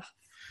be tough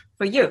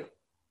for you.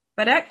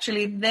 But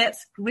actually that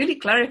really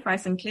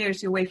clarifies and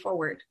clears your way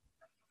forward.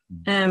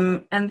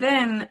 And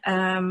then,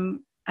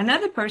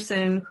 another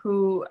person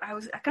who I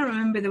can't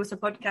remember, there was a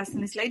podcast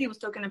and this lady was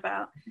talking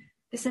about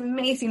this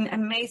amazing,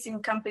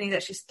 amazing company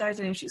that she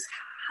started, and she's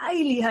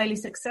highly, highly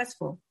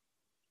successful.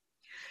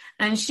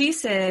 And she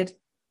said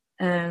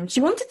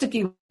she wanted to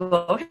give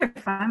all her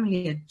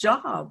family a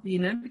job,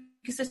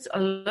 because a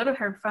lot of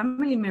her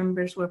family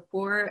members were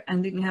poor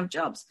and didn't have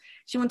jobs.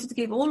 She wanted to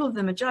give all of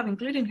them a job,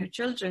 including her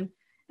children.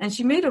 And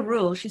she made a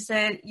rule. She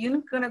said,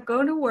 you're going to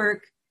go to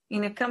work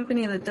in a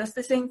company that does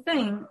the same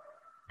thing,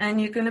 and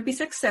you're going to be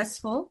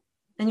successful,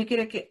 and you're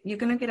going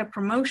to get a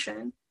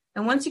promotion.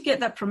 And once you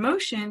get that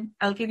promotion,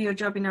 I'll give you a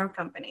job in our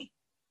company.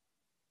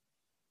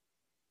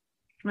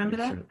 Remember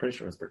that? Pretty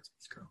sure it was Bert's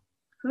girl.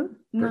 Who?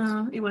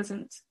 No, it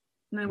wasn't.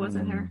 No, it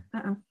wasn't her.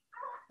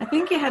 I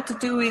think it had to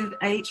do with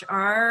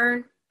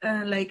HR,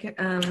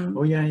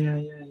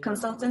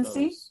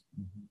 consultancy,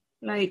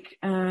 like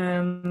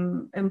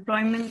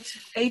employment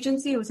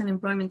agency. It was an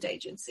employment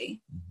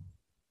agency.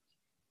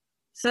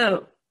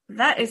 So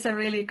that is a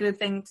really good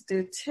thing to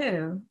do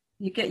too.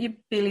 You get your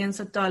billions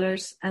of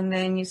dollars, and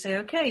then you say,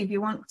 okay, if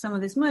you want some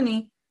of this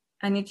money,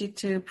 I need you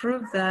to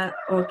prove that,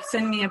 or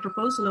send me a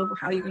proposal of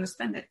how you're going to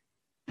spend it.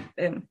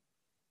 Boom.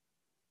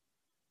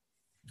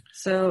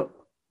 So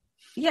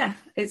yeah,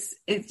 it's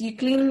you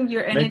clean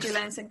your energy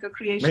lines and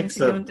co-creation,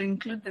 so you want to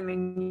include them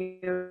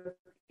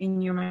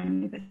in your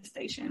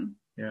manifestation.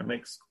 Yeah,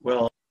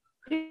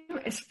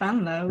 it's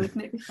fun though,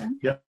 wouldn't it be fun?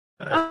 Yeah.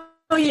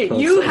 Oh yeah,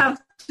 you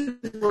have to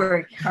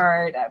work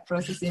hard at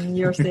processing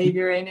your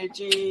savior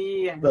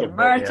energy and your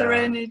martyr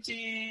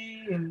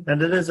energy.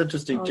 And it is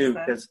interesting too,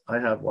 because I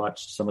have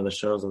watched some of the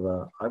shows of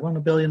I won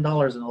 $1 billion in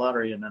the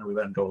lottery, and then we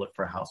went and go look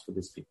for a house for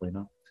these people,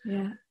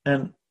 Yeah.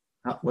 And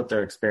what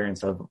their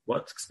experience they're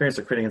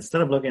creating,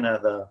 instead of looking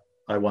at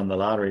I won the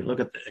lottery,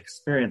 look at the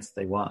experience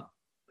they want,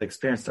 the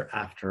experience they're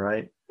after,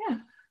 right? Yeah.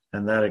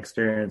 And that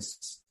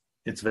experience,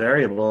 it's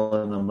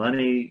variable, and the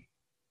money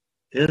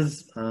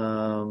is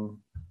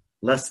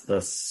less the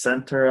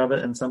center of it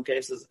in some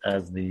cases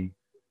as the,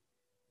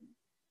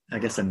 I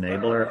guess,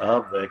 enabler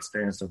of the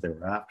experience that they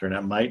were after. And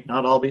it might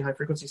not all be high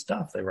frequency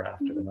stuff they were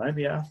after. They might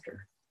be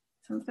after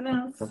something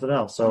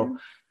else. So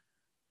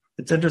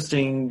it's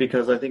interesting,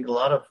 because I think a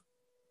lot of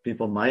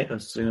people might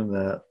assume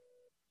that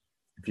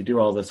if you do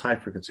all this high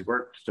frequency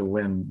work to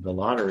win the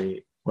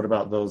lottery, what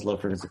about those low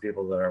frequency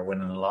people that are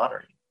winning the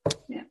lottery?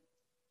 Yeah.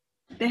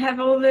 They have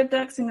all their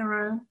ducks in a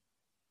row.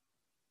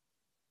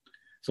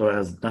 So it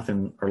has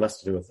nothing or less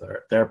to do with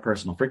their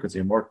personal frequency,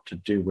 and more to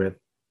do with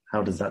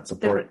how does that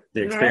support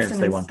the experience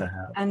they want to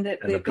have, and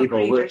the people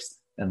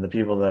and the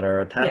people that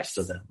are attached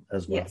to them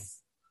as well.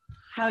 Yes,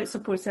 how it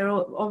supports their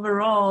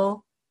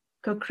overall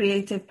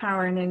co-creative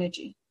power and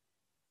energy.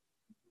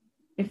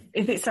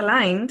 If it's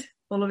aligned,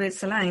 all of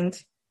it's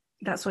aligned,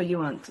 that's what you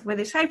want.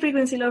 Whether it's high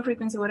frequency, low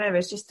frequency, whatever,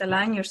 it's just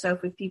align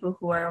yourself with people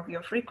who are of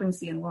your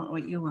frequency and want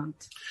what you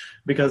want.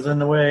 Because in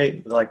the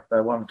way, like I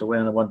wanted to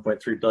win the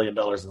 $1.3 billion in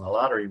the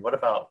lottery, what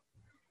about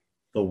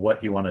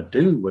what you want to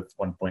do with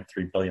 $1.3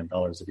 billion?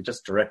 If you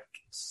just direct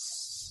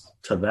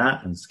to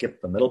that and skip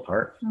the middle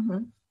part,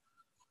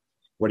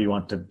 what do you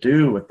want to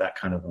do with that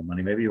kind of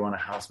money? Maybe you want a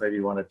house, maybe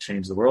you want to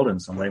change the world in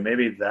some way.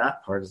 Maybe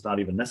that part is not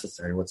even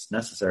necessary. What's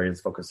necessary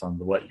is focus on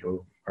what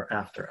you are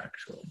after,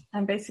 actually.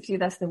 And basically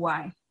that's the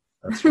why.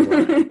 That's your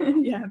why.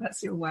 Yeah,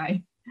 that's your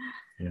why.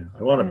 Yeah.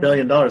 I want $1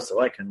 billion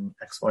so I can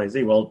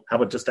XYZ. Well, how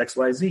about just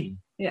XYZ?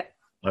 Yeah.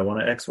 I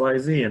want to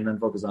XYZ and then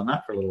focus on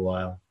that for a little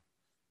while.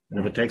 And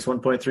if it takes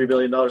 $1.3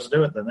 billion to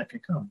do it, then that can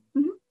come.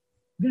 Mm-hmm.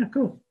 Yeah,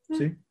 cool. Yeah.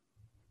 See?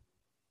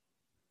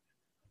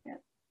 Yeah.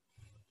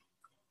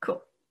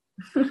 Cool.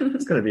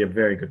 It's going to be a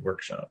very good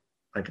workshop.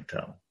 I can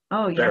tell.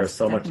 Oh, yes. There is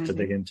so definitely. much to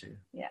dig into.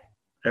 Yeah.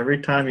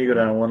 Every time you go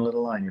down one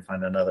little line, you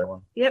find another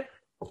one. Yep.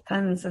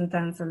 Tons and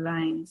tons of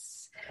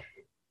lines.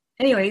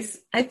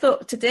 Anyways, I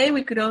thought today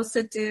we could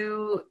also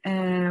do,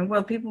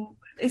 people,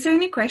 is there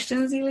any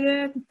questions,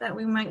 Ilya, that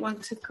we might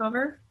want to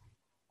cover?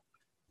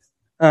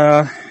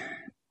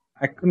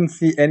 I couldn't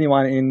see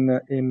anyone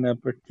in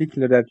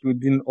particular that you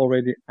didn't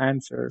already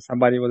answer.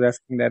 Somebody was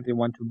asking that they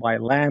want to buy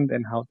land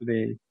and how do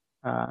they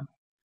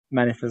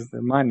manifest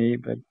the money,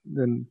 but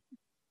then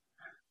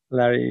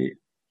Larry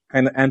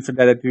kind of answered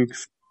that you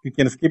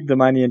can skip the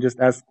money and just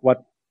ask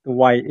what the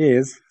why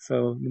is,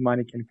 so the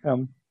money can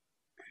come.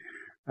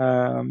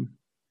 And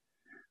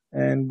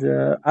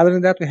other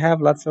than that, we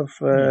have lots of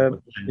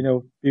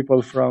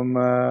people from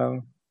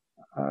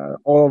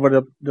all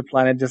over the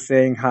planet just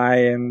saying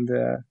hi and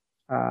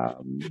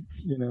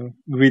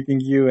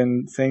greeting you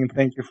and saying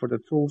thank you for the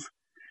tools.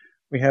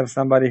 We have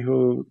somebody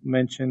who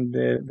mentioned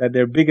that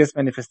their biggest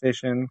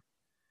manifestation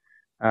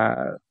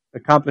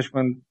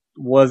accomplishment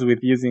was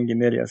with using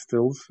Inelia's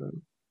tools. So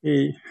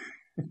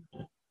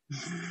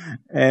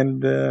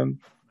and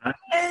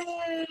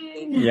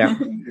yeah.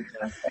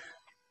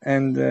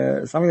 And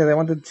something that I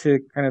wanted to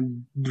kind of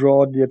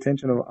draw the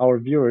attention of our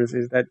viewers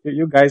is that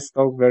you guys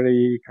talk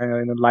very kind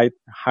of in a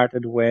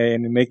light-hearted way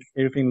and make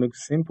everything look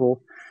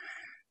simple.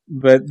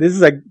 But this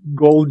is like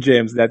gold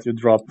gems that you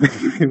drop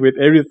with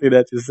everything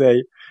that you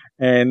say.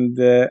 And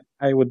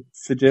I would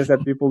suggest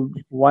that people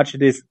watch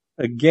this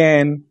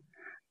again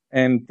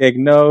and take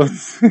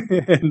notes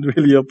and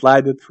really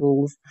apply the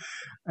tools.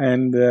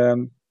 And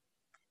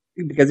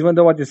because even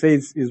though what you say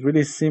is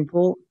really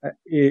simple,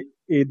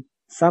 it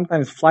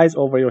sometimes flies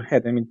over your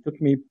head. I mean, it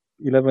took me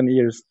 11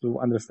 years to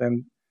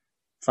understand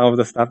some of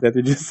the stuff that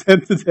you just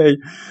said today,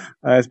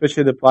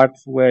 especially the part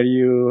where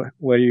you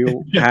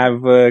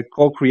have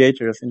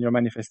co-creators in your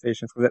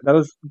manifestations. So that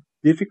was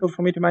difficult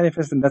for me to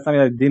manifest, and that's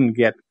something I didn't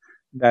get,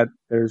 that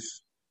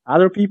there's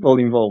other people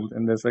involved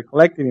and there's a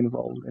collective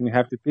involved, and you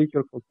have to pick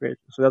your co-creator.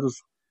 So that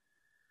was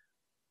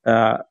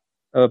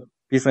a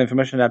piece of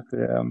information that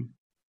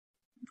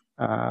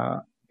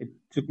it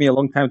took me a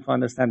long time to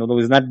understand, although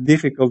it's not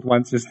difficult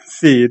once you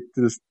see it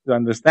to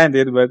understand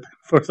it, but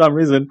for some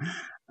reason,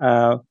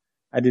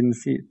 I didn't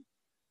see it.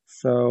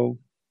 So,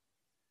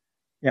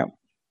 yeah.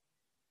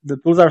 The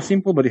tools are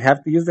simple, but you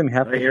have to use them, you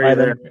have to apply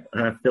them.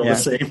 I feel the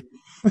same.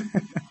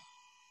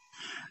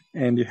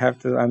 And you have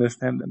to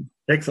understand them.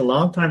 It takes a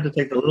long time to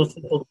take the little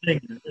simple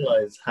thing and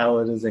realize how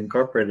it is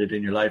incorporated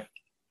in your life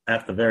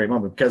at the very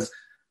moment, because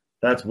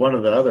that's one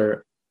of the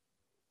other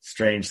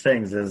strange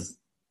things is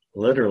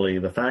literally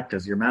the fact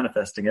is you're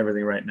manifesting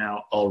everything right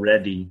now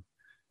already.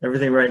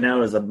 Everything right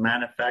now is a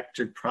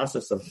manufactured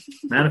process of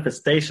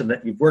manifestation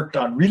that you've worked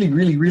on really,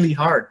 really, really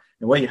hard.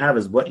 And what you have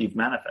is what you've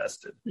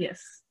manifested.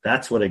 Yes.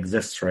 That's what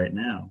exists right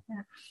now.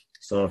 Yeah.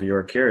 So if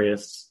you're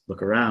curious,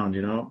 look around,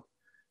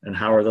 and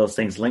how are those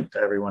things linked to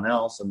everyone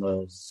else, and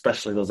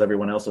especially those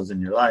everyone else's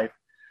in your life.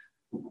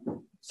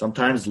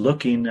 Sometimes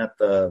looking at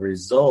the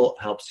result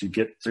helps you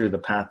get through the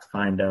path to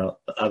find out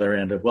the other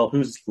end of, well,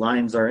 whose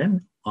lines are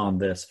in on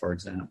this, for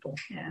example.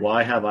 Yeah.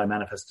 Why have I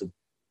manifested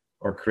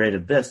or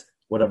created this?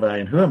 What have I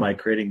and who am I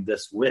creating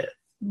this with?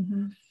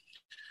 Mm-hmm.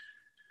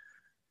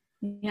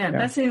 Yeah,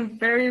 that's a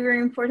very,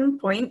 very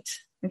important point.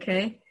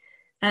 Okay.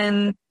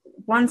 And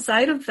one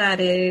side of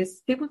that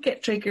is people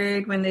get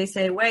triggered when they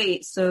say,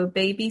 wait, so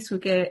babies who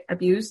get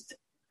abused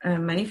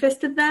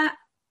manifested that,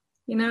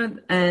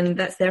 and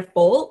that's their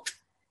fault.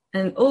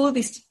 And all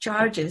these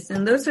charges.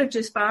 And those are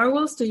just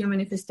firewalls to your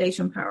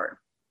manifestation power.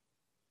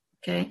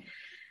 Okay.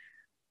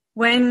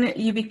 When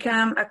you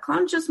become a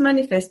conscious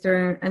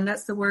manifester, and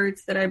that's the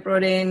words that I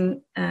brought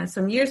in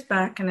some years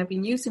back, and I've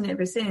been using it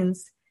ever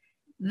since,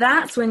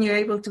 that's when you're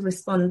able to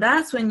respond.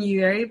 That's when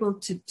you are able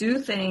to do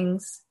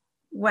things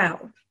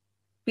well.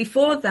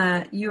 Before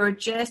that, you're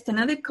just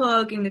another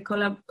cog in the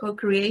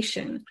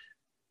co-creation.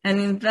 And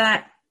in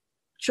that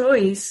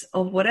choice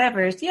of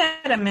whatever,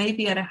 that may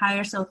be at a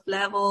higher self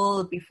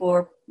level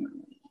before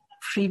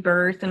free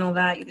birth and all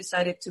that, you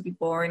decided to be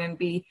born and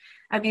be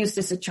abused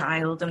as a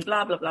child and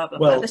blah, blah, blah, blah,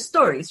 blah. The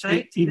stories,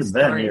 right? Even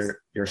then,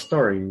 your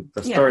story,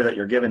 the story that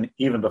you're given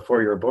even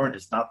before you were born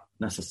is not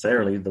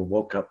necessarily the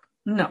woke up,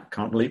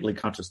 completely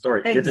conscious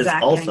story. Exactly. It is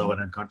also an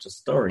unconscious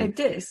story. It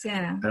is,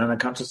 yeah. And an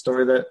unconscious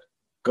story that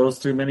goes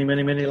through many,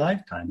 many, many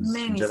lifetimes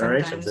and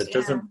generations. It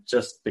doesn't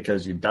just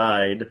because you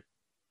died,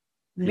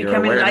 your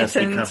awareness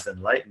becomes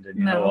enlightened and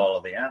you know all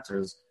of the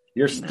answers.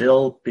 You're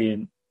still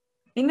being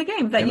in the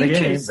game that in you the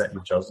game choose. that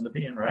you've chosen to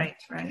be in, right?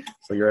 Right.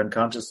 So your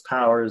unconscious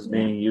power is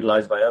being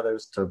utilized by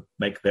others to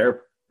make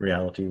their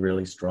reality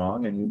really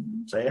strong, and you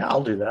say, yeah,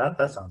 I'll do that.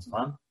 That sounds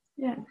fun.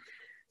 Yeah.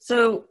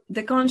 So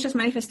the conscious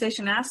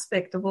manifestation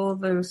aspect of all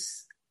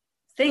those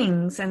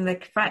things and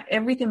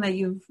everything that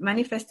you've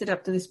manifested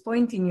up to this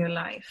point in your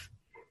life,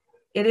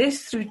 it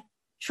is through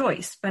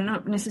choice, but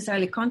not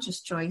necessarily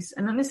conscious choice,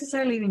 and not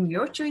necessarily even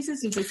your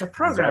choices if it's a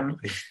program.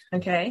 Exactly.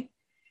 Okay.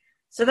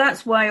 So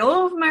that's why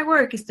all of my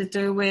work is to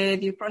do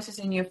with you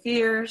processing your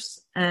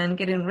fears and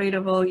getting rid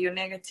of all your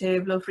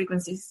negative low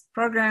frequency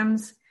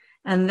programs,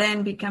 and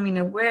then becoming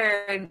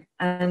aware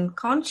and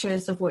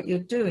conscious of what you're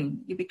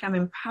doing. You become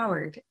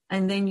empowered,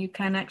 and then you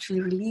can actually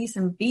release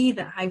and be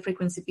that high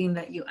frequency being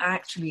that you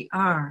actually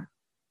are.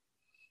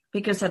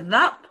 Because at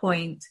that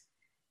point,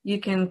 you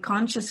can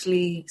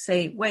consciously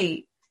say,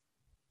 wait,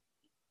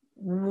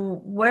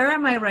 where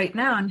am I right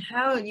now? And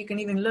how you can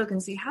even look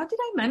and see, how did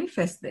I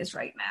manifest this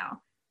right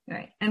now?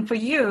 Right. And for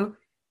you,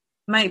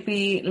 might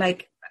be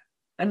like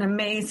an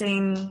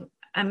amazing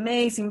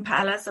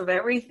palace of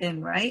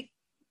everything, right?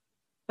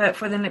 But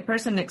for the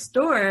person next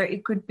door,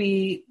 it could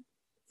be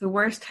the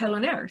worst hell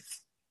on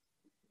earth.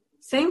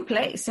 Same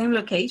place, same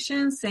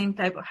location, same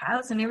type of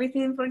house and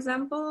everything, for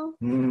example.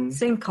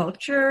 Same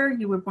culture.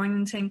 You were born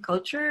in the same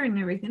culture and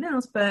everything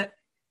else, but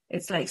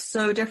it's like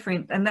so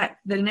different. And that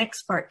the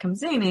next part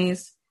comes in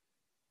is,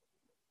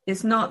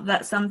 it's not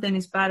that something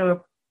is bad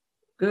or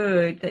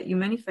good that you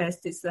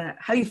manifest, it's that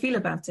how you feel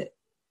about it.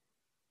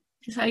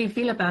 It's how you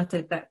feel about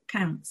it that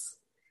counts.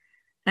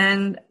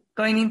 And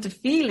going into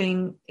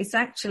feeling, it's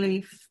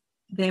actually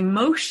the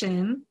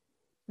emotion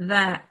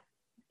that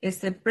is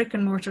the brick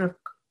and mortar of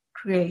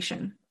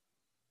creation.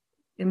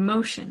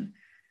 Emotion.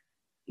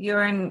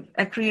 You're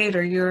a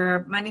creator, you're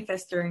a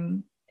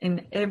manifester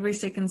in every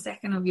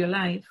second of your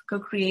life,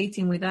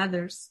 co-creating with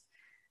others.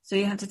 So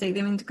you have to take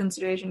them into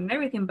consideration and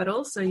everything, but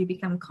also you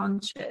become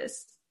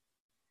conscious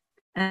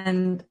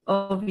and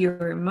of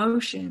your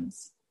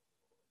emotions.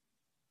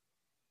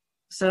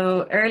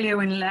 So earlier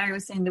when Larry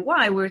was saying the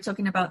why, we were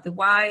talking about the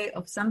why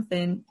of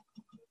something.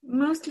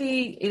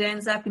 Mostly it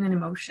ends up in an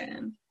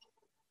emotion.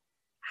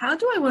 How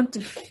do I want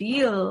to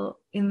feel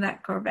in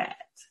that Corvette?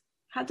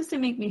 How does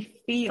it make me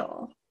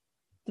feel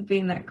to be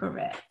in that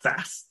Corvette?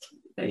 Fast.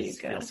 There you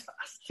go. Feels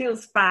fast.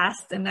 Feels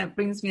fast, and that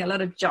brings me a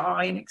lot of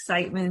joy and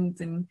excitement,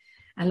 and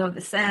I love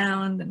the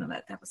sound and all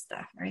that type of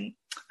stuff, right?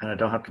 And I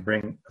don't have to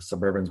bring a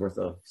Suburban's worth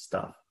of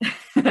stuff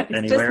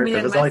anywhere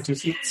because there's only 2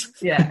 seats.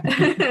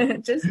 Yeah,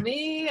 just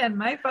me and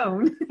my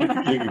phone. You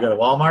can go to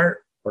Walmart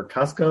or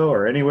Costco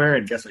or anywhere,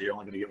 and guess what? You're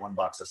only going to get 1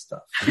 box of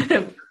stuff.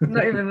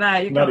 Not even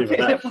that. You Not can't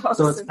even fit that. a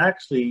So it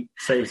actually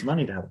saves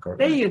money to have a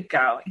Corvette. There you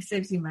go. It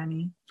saves you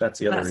money. That's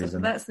the other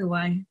reason. That's the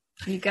why.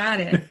 You got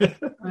it.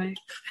 Right.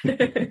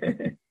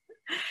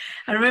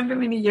 I remember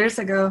many years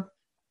ago,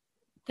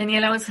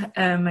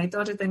 my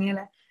daughter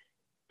Daniela,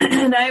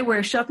 and I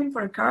were shopping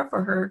for a car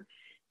for her,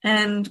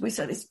 and we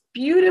saw this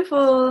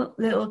beautiful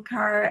little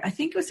car. I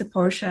think it was a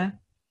Porsche.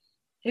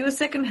 It was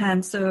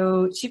secondhand,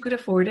 so she could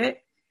afford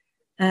it.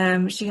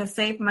 She had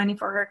saved money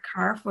for her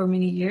car for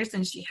many years,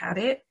 and she had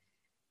it,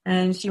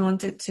 and she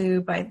wanted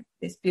to buy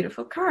this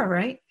beautiful car,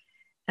 right?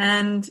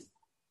 And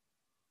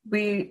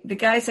the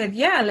guy said,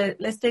 yeah,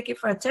 let's take it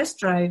for a test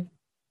drive.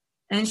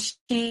 And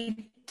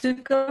she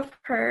took off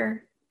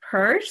her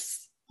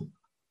purse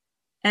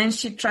and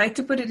she tried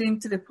to put it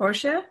into the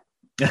Porsche,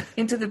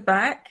 into the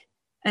back,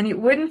 and it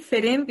wouldn't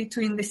fit in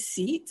between the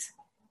seat.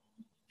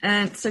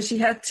 And so she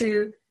had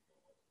to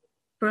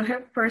put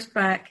her purse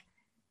back,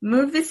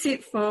 move the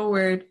seat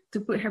forward to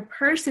put her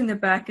purse in the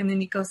back, and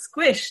then it got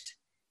squished.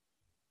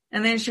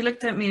 And then she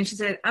looked at me and she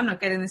said, I'm not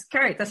getting this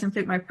car. It doesn't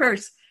fit my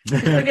purse. She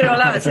took it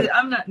all out. I said,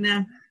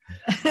 nah,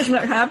 it's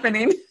not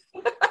happening.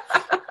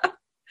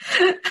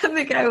 And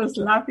the guy was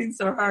laughing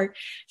so hard.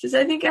 She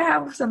said, I think I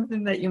have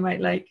something that you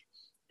might like.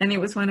 And it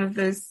was one of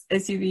those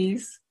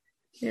SUVs,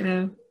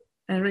 a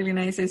really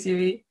nice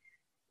SUV.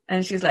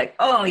 And she's like,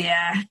 oh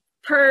yeah,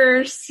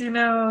 purse,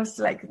 it's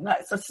like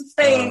lots of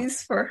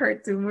space for her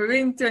to move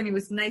into. And it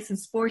was nice and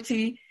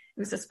sporty. It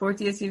was a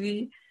sporty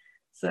SUV.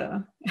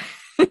 So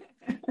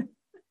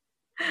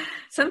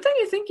sometimes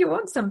you think you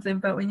want something,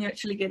 but when you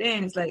actually get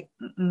in, it's like,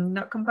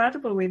 not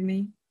compatible with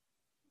me.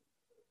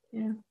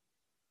 Yeah.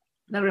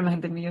 That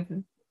reminded me of,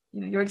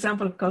 your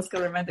example of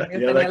Costco reminded me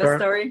of Daniela's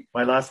story.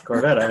 My last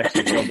Corvette, I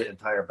actually filled the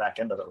entire back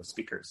end of it with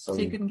speakers. So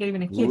you couldn't get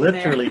even a kid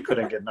literally in there.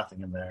 couldn't get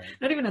nothing in there.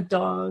 Not even a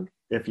dog.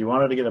 If you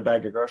wanted to get a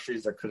bag of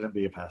groceries, there couldn't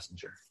be a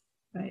passenger.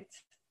 Right.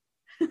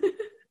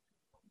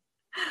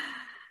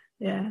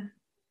 Yeah.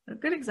 They're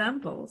good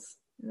examples.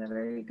 They're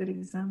very good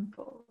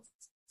examples.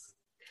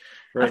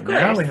 Right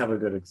now we have a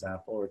good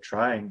example. We're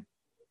trying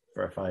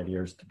for 5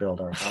 years to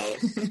build our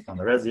house on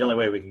the res. The only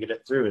way we can get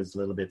it through is a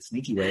little bit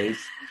sneaky ways.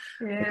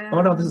 Yeah. Like,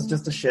 oh no, this is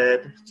just a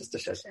shed. Just a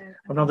shed.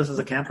 Oh no, this is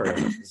a camper.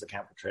 This is a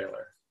camper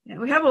trailer. Yeah,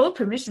 we have all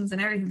permissions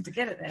and everything to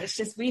get it there. It's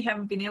just we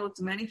haven't been able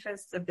to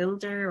manifest a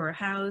builder or a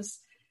house,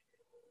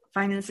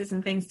 finances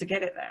and things to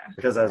get it there.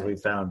 Because as we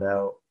found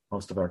out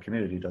most of our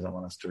community doesn't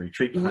want us to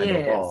retreat behind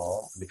a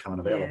wall and become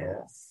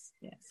unavailable. Yes.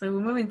 Yeah. So we're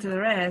moving to the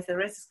rest. The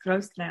rest is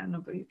closed now.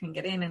 Nobody can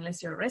get in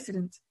unless you're a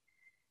resident.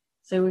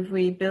 So if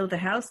we build a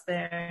house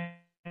there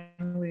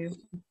and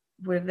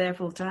we're there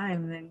full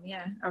time, then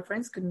yeah, our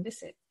friends couldn't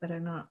visit that are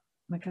not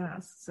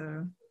Makahs.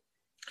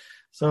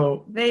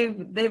 So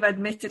they've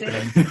admitted it.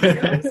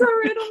 I'm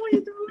sorry, I don't want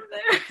you to move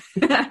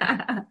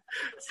there.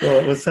 So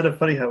it was kind of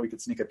funny how we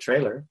could sneak a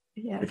trailer,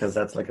 because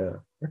that's like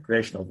a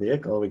recreational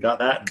vehicle. We got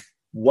that in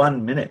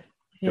 1 minute.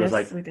 It was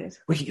like, we did.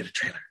 We can get a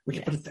trailer. We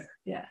can put it there.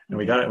 Yeah. And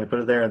we got it and we put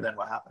it there, and then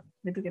what happened?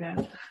 We took it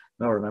out.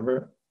 No,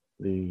 remember?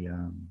 The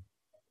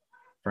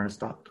furnace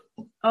stopped.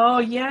 Oh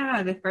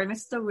yeah, the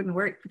furnace still wouldn't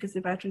work because the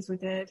batteries were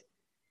dead.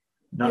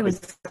 Not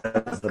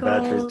because the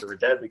batteries were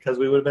dead, because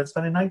we would have been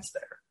spending nights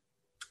there.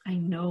 I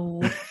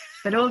know.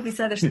 But all these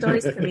other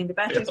stories come in. The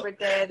batteries were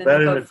dead and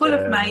they got full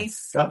of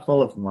mice. Got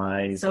full of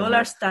mice. So all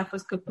our stuff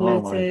was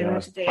polluted. We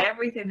had to take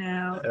everything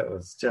out. It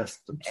was just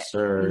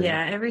absurd.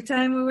 Yeah, every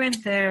time we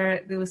went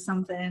there was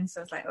something.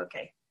 So it's like,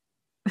 okay.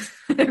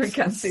 We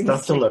can't see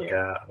stuff to look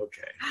at.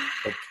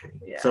 Okay.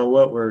 Yeah. So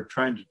what we're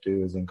trying to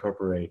do is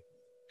incorporate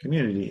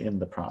community in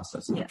the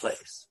process of the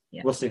place.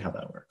 Yeah. We'll see how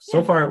that works.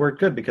 So far it worked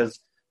good,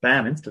 because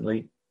bam,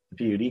 instantly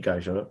the PUD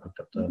guy showed up, hooked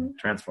up the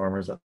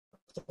transformers. That's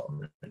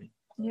all ready.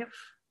 Yep.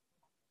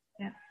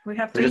 Yeah. We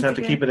just have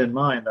to keep it in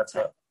mind. That's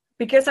how.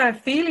 Because our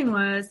feeling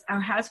was our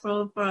house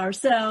for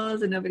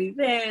ourselves and nobody's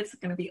there. It's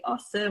going to be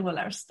awesome. All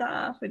our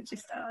stuff and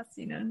just us,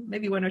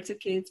 maybe 1 or 2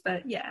 kids,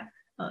 but yeah,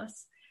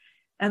 us.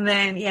 And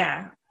then,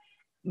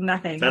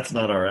 nothing. That's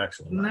not our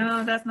actual life.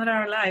 No, that's not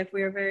our life.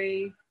 We're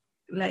very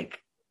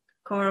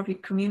core of your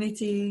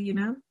community,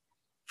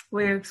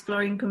 We're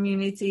exploring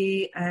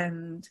community,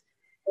 and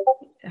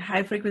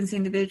high frequency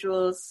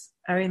individuals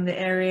are in the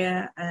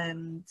area,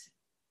 and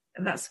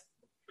that's,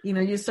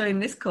 you saw in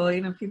this call,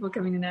 people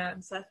coming in and out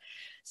and stuff.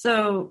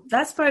 So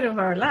that's part of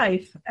our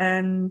life.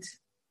 And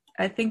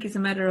I think it's a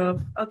matter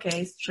of,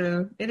 okay, it's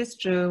true. It is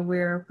true.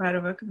 We're part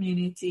of a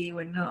community.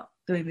 We're not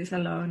doing this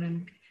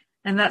alone.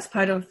 And that's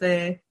part of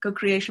the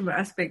co-creation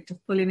aspect of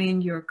pulling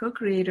in your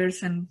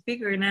co-creators and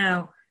figuring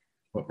out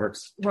what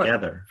works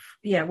together.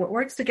 What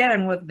works together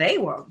and what they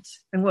want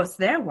and what's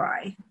their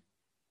why.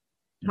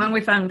 When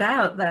we found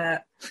out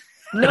that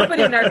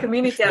nobody in our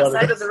community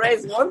outside of the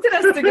race wanted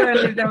us to go and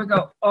live there, we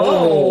go,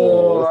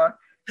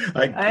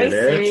 I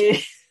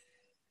see.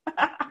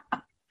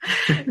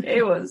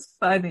 It was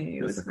funny.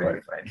 It was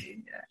very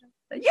funny.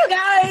 Yeah. You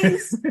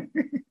guys!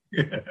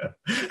 You guys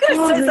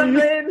say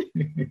something!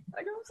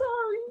 I'm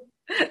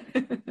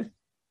sorry.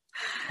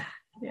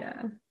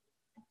 Yeah.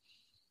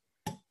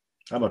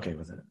 I'm okay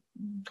with it.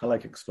 I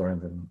like exploring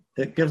them.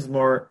 It gives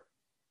more,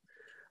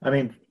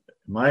 in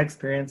my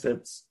experience,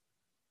 it's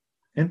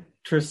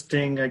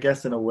interesting, I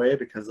guess, in a way,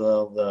 because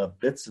of the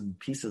bits and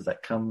pieces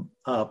that come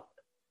up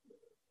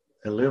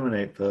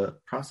illuminate the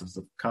process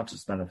of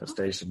conscious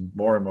manifestation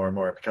more and more and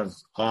more. It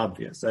becomes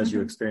obvious as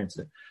you experience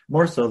it,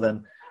 more so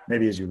than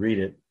maybe as you read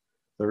it.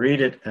 The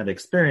read it and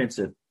experience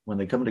it, when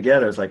they come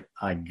together, it's like,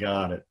 I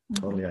got it.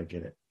 Totally, I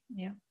get it.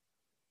 Yeah.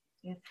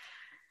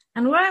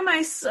 And why am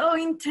I so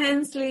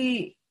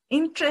intensely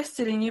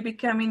interested in you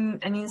becoming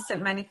an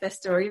instant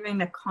manifestor, or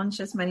even a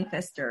conscious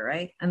manifestor,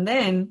 right? And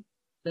then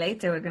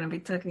later we're going to be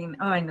talking,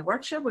 in the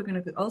workshop, we're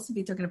going to also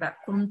be talking about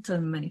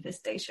quantum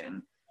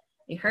manifestation.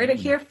 You heard it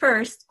here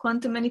first,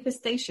 quantum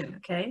manifestation,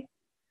 okay?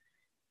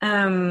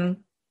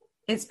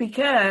 It's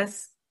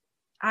because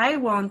I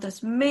want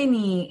as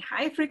many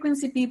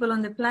high-frequency people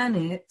on the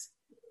planet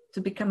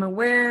to become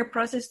aware,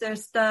 process their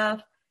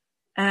stuff,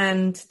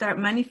 and start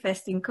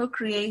manifesting,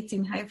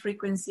 co-creating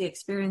high-frequency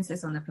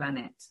experiences on the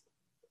planet.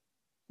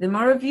 The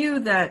more of you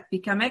that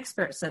become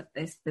experts at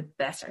this, the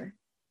better.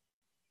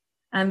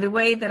 And the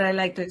way that I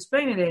like to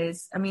explain it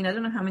is, I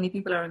don't know how many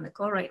people are on the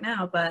call right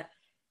now, but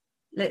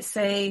let's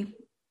say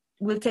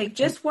we'll take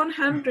just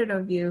 100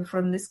 of you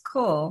from this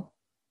call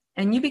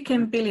and you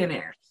became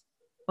billionaires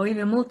or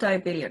even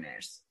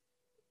multi-billionaires.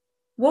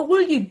 What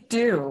will you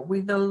do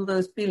with all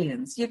those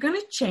billions? You're going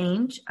to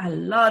change a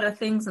lot of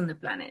things on the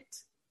planet,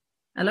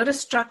 a lot of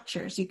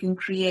structures. You can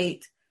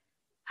create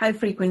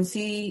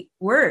high-frequency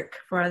work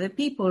for other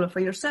people or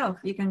for yourself.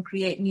 You can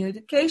create new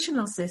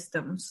educational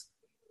systems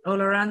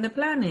all around the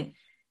planet.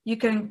 You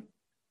can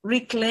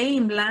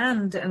reclaim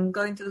land and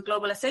go into the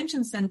Global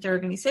Ascension Center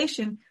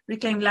organization,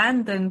 reclaim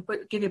land and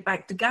give it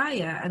back to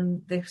Gaia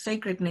and the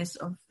sacredness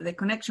of the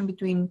connection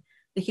between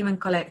the human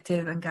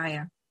collective and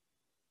Gaia.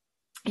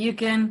 You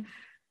can ...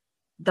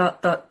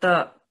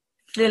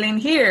 fill in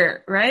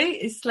here, right?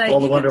 It's like all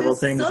the wonderful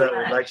things that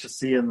we'd like to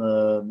see in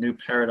the new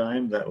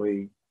paradigm that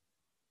we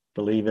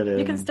believe it in.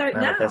 You can start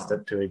manifest now.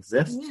 It to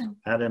exist. Yeah.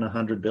 Add in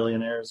 100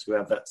 billionaires who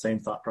have that same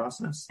thought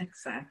process.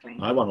 Exactly.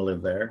 I want to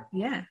live there.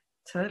 Yeah,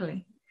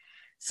 totally.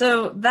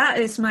 So that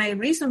is my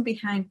reason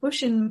behind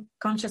pushing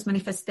conscious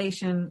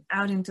manifestation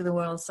out into the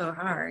world so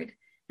hard.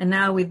 And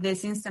now with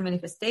this instant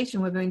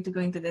manifestation, we're going to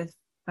go into the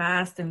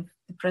past and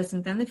the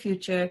present and the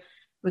future.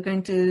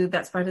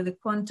 That's part of the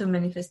quantum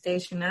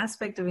manifestation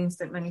aspect of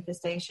instant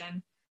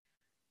manifestation.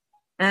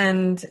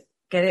 And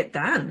get it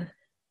done.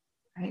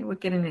 Right? We're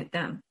getting it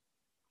done.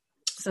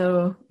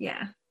 So,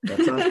 yeah. That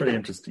sounds pretty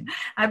interesting.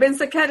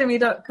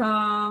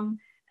 ibenzacademy.com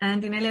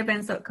and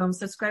ineliabenz.com.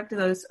 Subscribe to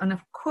those. And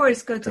of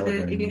course, go to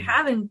Telegram. if you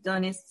haven't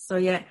done it so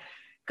yet,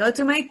 go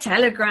to my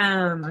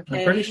Telegram. Okay.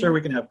 I'm pretty sure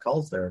we can have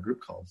calls there, group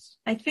calls.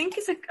 I think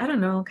I don't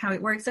know how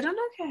it works. I don't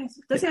know.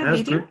 Does it have has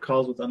video? Group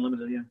calls with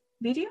unlimited, yeah.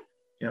 Video?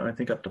 Yeah, I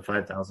think up to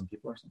 5,000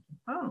 people or something.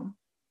 Oh,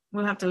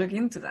 we'll have to look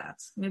into that.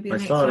 Maybe I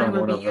next saw it one on will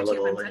one be of the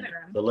YouTube and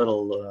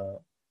little, Telegram.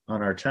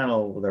 on our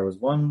channel. There was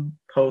one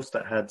post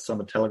that had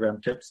some Telegram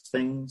tips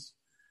things.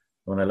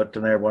 When I looked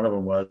in there, one of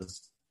them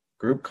was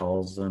group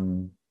calls,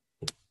 and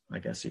I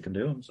guess you can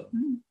do them. So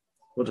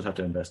we'll just have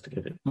to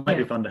investigate it. Might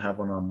be fun to have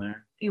one on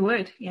there. It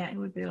would, yeah, it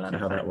would be a lot See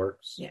of how fun. that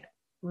works. Yeah,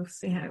 we'll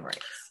see how it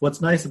works.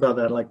 What's nice about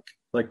that,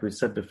 like we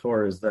said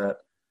before, is that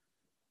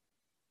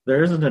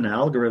there isn't an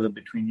algorithm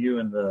between you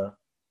and the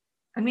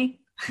And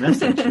me.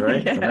 message,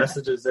 right? Yeah. The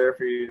message is there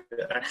for you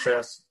to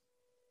access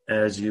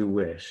as you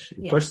wish.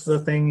 You Yes. push the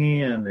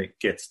thingy and it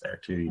gets there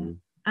to you.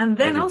 And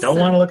then If you also, don't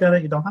want to look at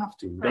it, you don't have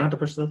to. You Right. don't have to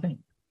push the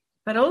thing.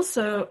 but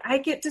also, I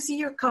get to see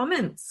your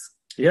comments.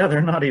 Yeah,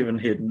 they're not even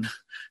hidden.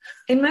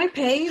 In my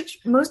page,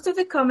 most of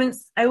the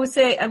comments, I would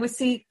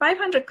see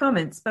 500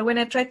 comments, but when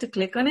I tried to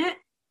click on it,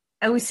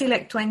 I would see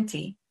like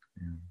 20.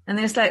 Yeah. And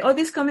then it's like, oh,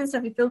 these comments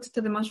have been filtered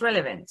to the most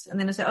relevant. And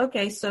then I say,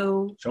 okay,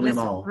 so Show me them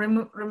let's all.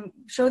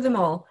 show them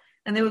all.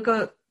 And they would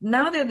go,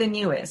 now they're the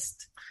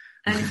newest.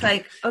 And it's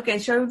like, okay,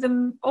 show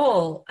them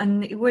all.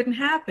 And it wouldn't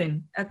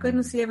happen. I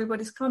couldn't see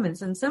everybody's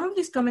comments. And some of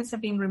these comments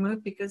have been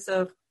removed because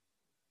of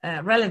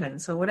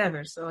relevance or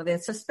whatever. So they're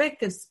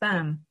suspected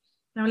spam.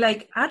 And I'm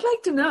like, I'd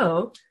like to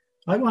know.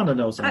 I want to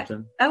know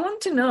something. I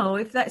want to know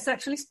if that's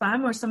actually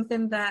spam or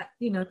something that,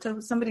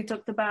 somebody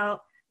talked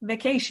about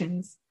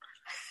vacations.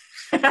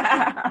 You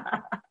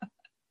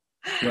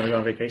want to go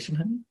on vacation,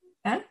 honey?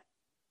 Huh?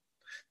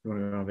 You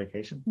want to go on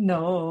vacation?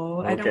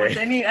 No, I don't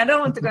Okay. I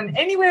don't want to go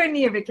anywhere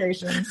near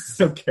vacations.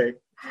 Okay.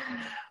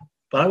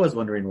 But I was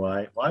wondering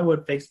why. Why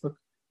would Facebook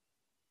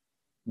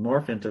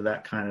morph into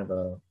that kind of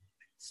a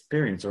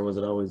experience, or was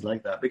it always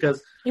like that?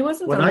 Because It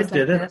wasn't when I always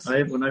did like it,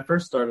 that. when I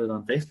first started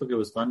on Facebook, it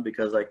was fun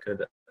because I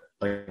could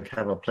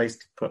have a place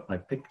to put my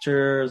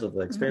pictures of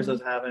the experience I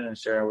was having and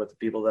share with the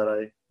people that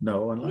I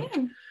know and like.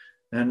 Yeah.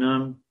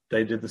 And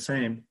they did the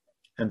same.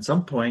 At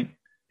some point,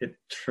 it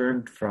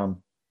turned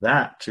from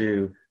that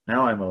to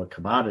now I'm a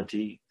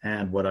commodity,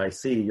 and what I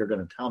see, you're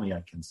going to tell me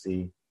I can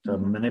see to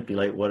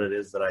manipulate what it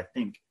is that I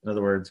think. In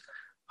other words,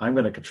 I'm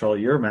going to control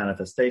your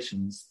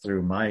manifestations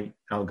through my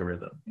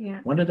algorithm.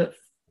 Yeah.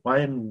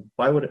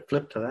 Why would it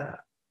flip to that?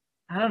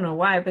 I don't know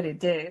why, but it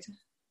did.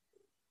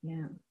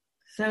 Yeah.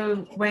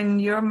 So when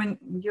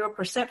your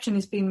perception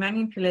is being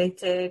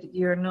manipulated,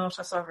 you're not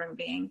a sovereign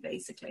being,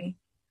 basically.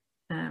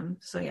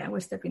 So yeah, we're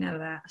stepping out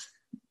of that.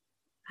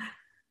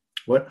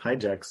 What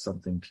hijacks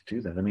something to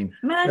do that? I mean,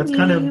 Money, that's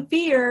kind of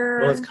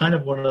fear. well, it's kind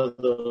of one of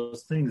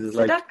those things. Is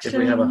like if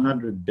we have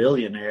 100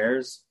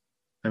 billionaires,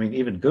 I mean,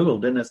 even Google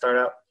didn't it start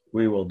out,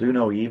 "We will do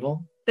no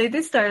evil." They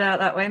did start out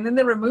that way, and then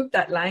they removed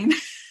that line.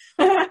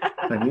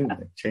 I knew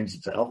they changed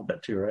it to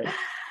Alphabet too, right?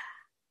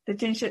 They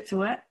changed it to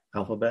what?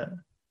 Alphabet.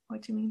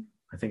 What do you mean?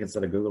 I think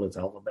instead of Google, it's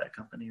Alphabet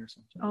Company or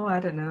something. Oh, I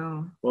don't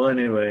know. Well,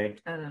 anyway,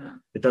 I don't know.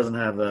 it doesn't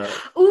have the.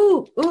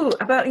 Ooh,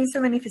 about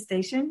instant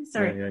manifestation.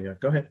 Sorry. Yeah.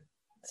 Go ahead.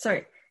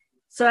 Sorry.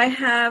 So I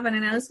have an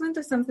announcement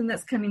of something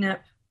that's coming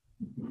up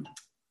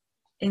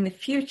in the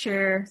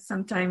future,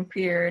 sometime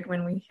period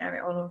when we have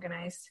it all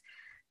organized.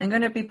 I'm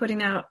going to be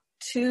putting out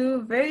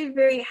 2 very,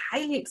 very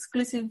highly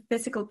exclusive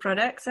physical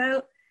products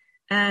out.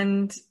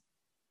 And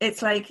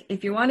it's like,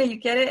 if you want it, you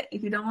get it.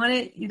 If you don't want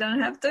it, you don't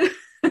have to.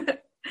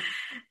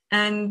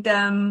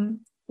 And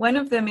one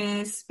of them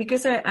is,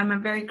 because I'm a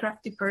very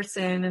crafty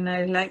person and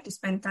I like to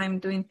spend time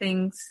doing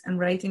things and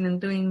writing and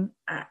doing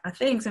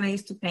things, and I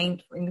used to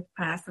paint in the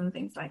past and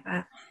things like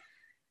that.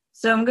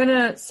 So I'm going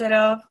to set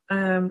up,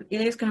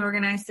 Elia's going to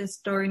organize this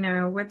store in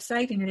our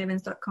website,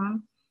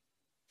 ineliabenz.com.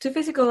 2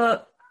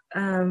 physical,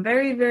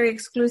 very, very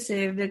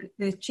exclusive.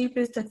 The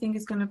cheapest, I think,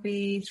 is going to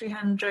be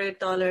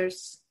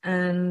 $300,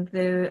 and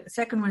the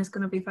second one is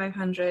going to be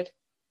 $500.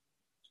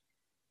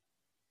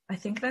 I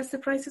think that's the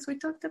prices we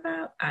talked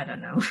about. I don't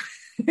know.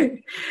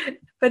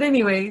 But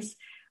anyways,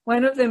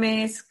 one of them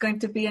is going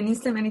to be an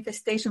instant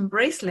manifestation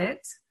bracelet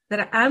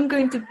that I'm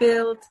going to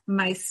build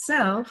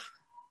myself.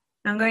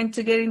 I'm going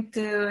to get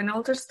into an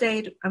altered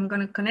state. I'm going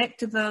to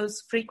connect to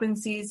those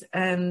frequencies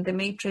and the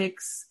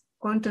matrix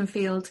quantum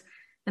field.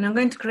 And I'm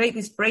going to create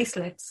these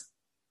bracelets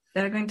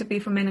that are going to be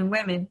for men and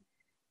women.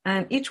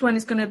 And each one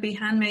is going to be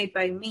handmade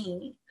by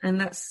me.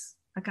 And that's,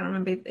 I can't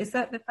remember. Is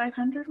that the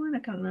 500 one? I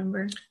can't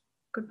remember.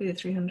 Could be the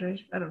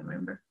 300. I don't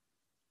remember.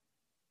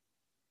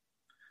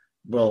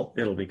 Well,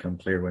 it'll become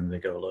clear when they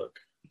go look.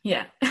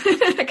 Yeah.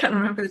 I can't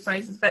remember the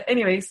prices. But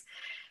anyways,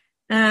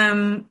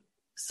 so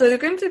they're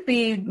going to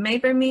be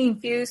made by me,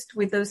 infused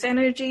with those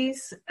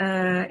energies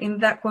in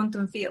that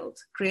quantum field,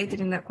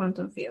 created in that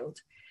quantum field.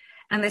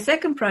 And the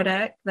second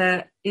product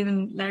that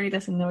even Larry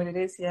doesn't know what it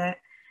is yet,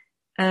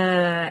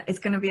 it's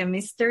going to be a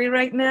mystery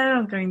right now.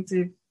 I'm going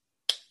to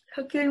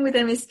cooking with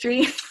a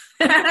mystery.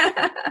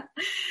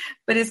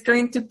 But it's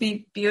going to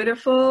be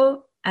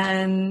beautiful,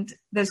 and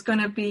there's going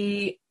to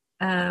be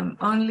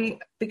only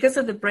because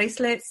of the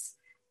bracelets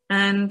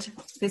and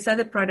this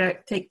other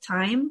product take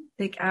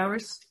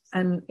hours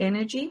and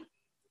energy.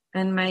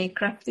 And my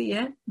crafty,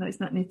 no, it's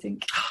not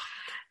knitting.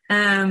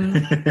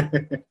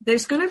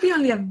 There's going to be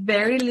only a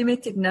very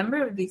limited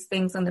number of these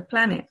things on the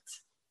planet,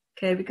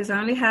 okay? Because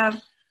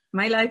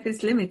my life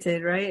is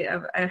limited, right?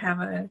 I have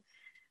a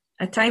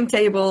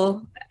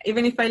timetable.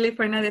 Even if I live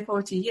for another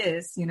 40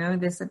 years,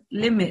 there's a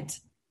limit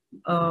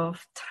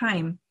of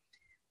time.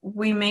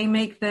 We may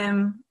make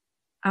them,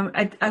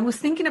 I was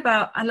thinking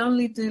about, I'll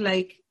only do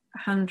like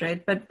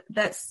 100, but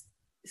that's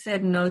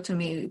said no to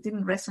me. It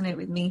didn't resonate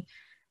with me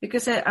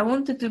because I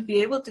wanted to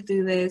be able to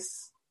do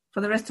this for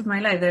the rest of my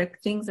life. There are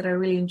things that I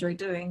really enjoy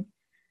doing.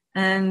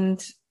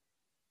 And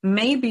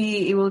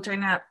maybe it will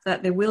turn out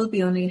that there will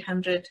be only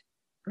 100,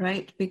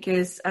 right?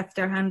 Because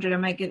after 100, I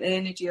might get the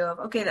energy of,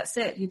 okay, that's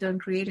it. You don't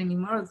create any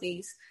more of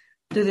these.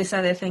 Do this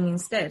other thing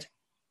instead.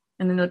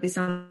 And then there'll be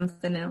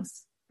something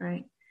else,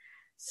 right?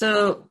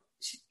 So,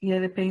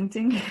 the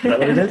painting. Is that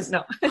what it is?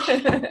 No.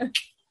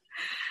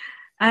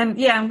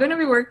 And I'm going to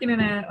be working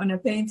on a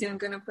painting. I'm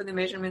going to put the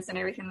measurements and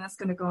everything that's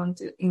going to go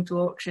into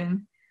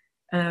auction.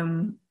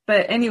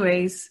 But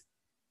anyways,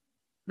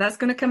 that's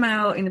going to come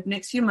out in the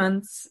next few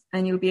months,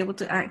 and you'll be able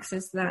to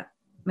access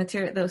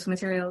those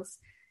materials.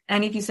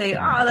 And if you say,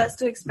 oh, that's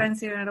too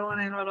expensive, I don't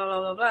want it, blah, blah,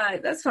 blah, blah,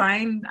 that's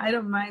fine. I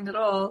don't mind at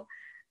all.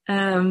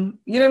 You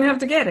don't have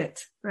to get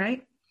it,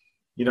 right?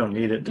 You don't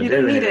need it. You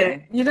don't need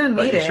it. You don't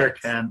need it. You sure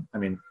can. I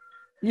mean,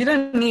 you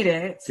don't need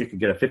it. So you can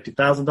get a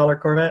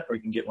 $50,000 Corvette, or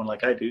you can get one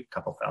like I do, a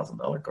couple $1,000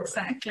 Corvette.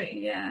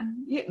 Exactly, yeah.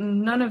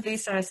 None of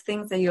these are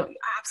things that you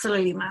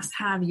absolutely must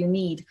have, you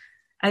need.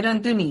 I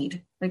don't do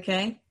need,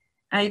 okay?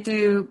 I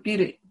do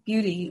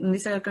beauty, and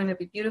these are going to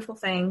be beautiful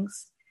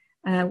things.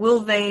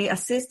 Will they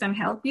assist and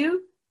help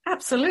you?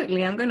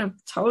 Absolutely. I'm going to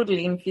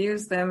totally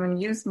infuse them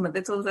and use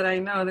the tools that I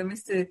know, the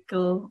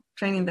mystical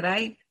training that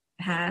I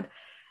had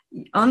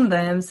on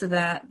them, so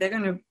that they're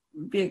going to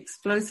be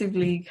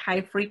explosively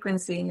high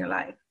frequency in your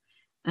life.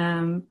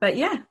 But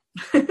yeah.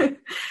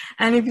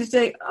 And if you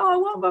say,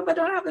 oh, well, but I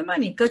don't have the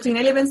money, go to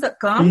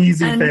inelievance.com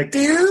and fix.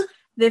 do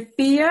the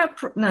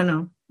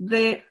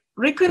the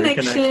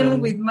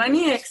reconnection with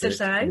money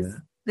exercise,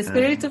 the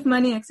spirit of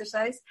money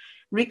exercise,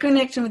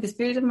 reconnection with the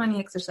spirit of money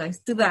exercise.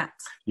 Do that.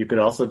 You could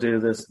also do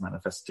this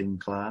manifesting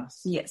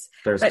class. Yes.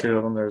 There's two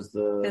of them. There's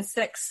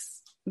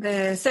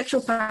the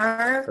sexual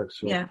power.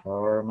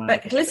 Power.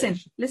 But listen.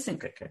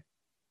 Okay.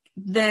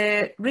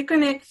 The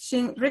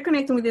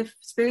reconnecting with the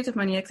spirit of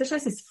money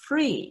exercise is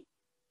free.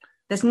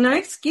 There's no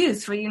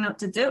excuse for you not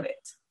to do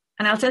it.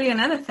 And I'll tell you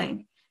another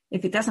thing.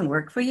 If it doesn't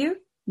work for you,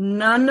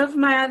 none of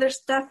my other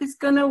stuff is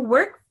going to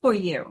work for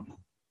you.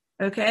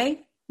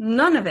 Okay?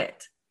 None of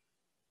it.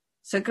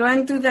 So go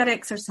and do that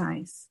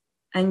exercise,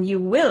 and you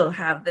will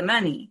have the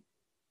money.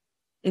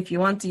 If you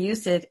want to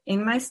use it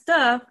in my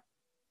stuff,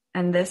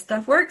 and this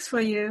stuff works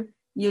for you,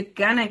 you're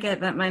going to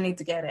get that money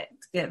to get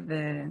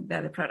the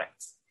other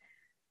products.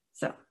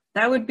 So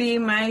that would be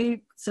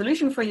my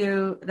solution for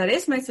you. That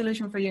is my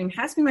solution for you, and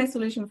has been my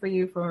solution for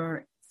you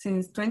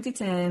since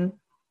 2010.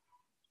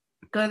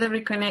 Go the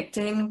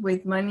reconnecting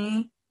with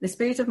money, the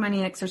spirit of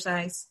money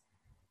exercise.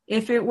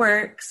 If it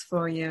works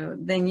for you,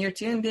 then you're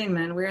tuned in,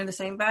 man. We're in the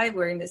same vibe.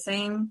 We're in the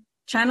same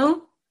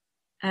channel,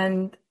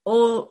 and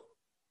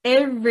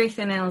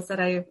everything else that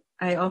I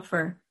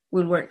offer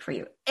will work for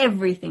you.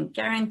 Everything,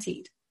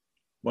 guaranteed.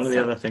 One of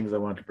the other things I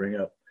want to bring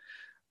up,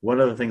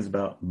 one of the things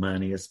about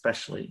money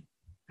especially,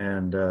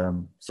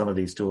 and some of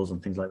these tools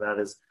and things like that,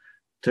 is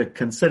to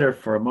consider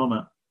for a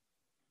moment,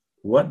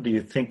 what do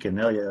you think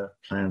Inelia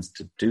plans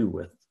to do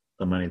with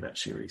the money that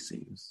she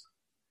receives?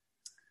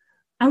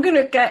 I'm going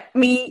to get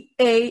me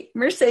a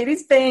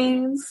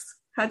Mercedes-Benz.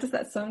 How does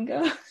that song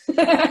go? I'm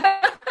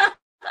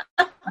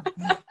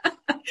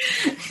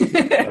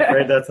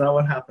afraid that's not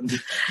what happened.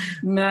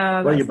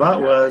 No. What you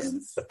bought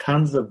was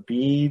tons of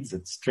beads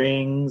and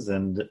strings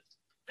and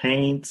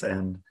paints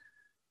and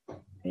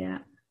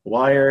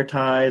wire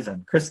ties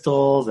and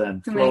crystals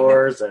and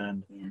floors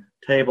and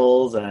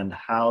tables and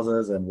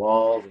houses and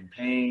walls and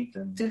paint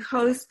and to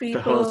host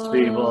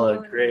people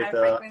and create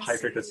the high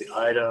frequency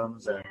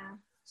items. And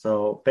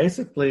so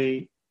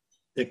basically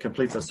it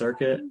completes a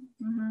circuit.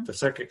 Mm-hmm. The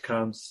circuit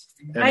comes.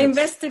 I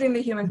invested in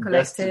the Human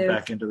Collective.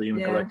 Back into the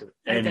Human Collective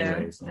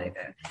anyway. So. I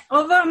do.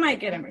 Although I might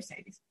get a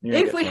Mercedes.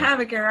 If we have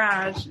a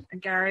garage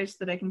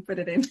that I can put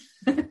it in.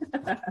 We're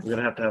going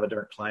to have a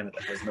different climate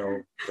that has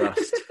no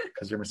rust,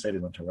 because your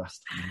Mercedes went to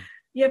rust.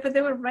 Yeah, but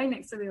they were right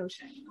next to the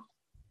ocean.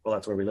 Well,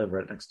 that's where we live,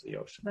 right next to the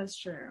ocean. That's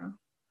true.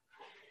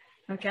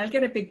 Okay, I'll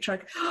get a big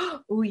truck.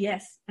 Oh,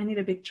 yes, I need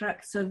a big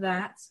truck so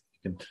that...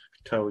 You can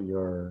tow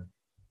your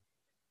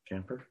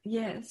camper?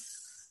 Yes.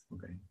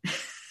 Okay.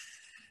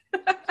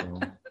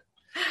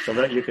 So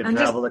that you can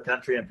travel the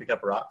country and pick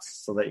up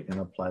rocks so that you can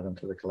apply them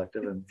to the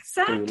collective and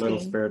do little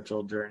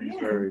spiritual journeys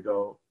where we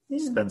go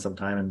spend some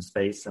time in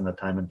space and a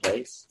time and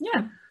place.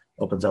 Yeah.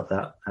 Opens up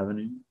that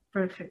avenue.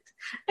 Perfect.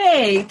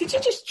 Hey, did you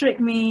just trick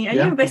me? Are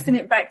you investing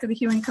it back to the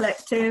Human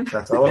Collective?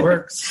 That's how it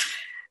works.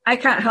 I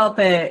can't help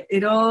it.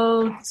 It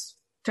all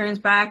turns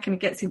back and it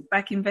gets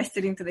back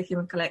invested into the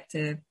Human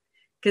Collective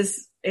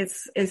because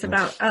it's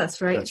about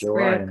us, right? That's your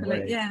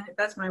why. Yeah,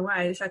 that's my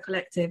why. It's our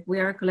collective. We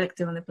are a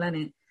collective on the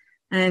planet,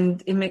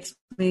 and it makes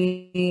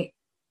me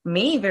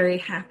very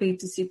happy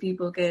to see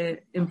people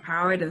get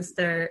empowered and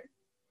start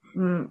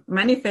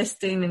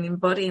manifesting and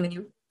embodying a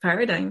new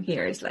paradigm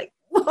here. It's like,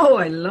 whoa,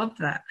 I love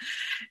that.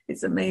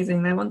 It's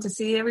amazing. I want to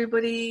see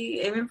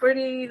everybody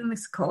in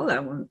this call. I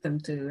want them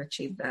to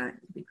achieve that.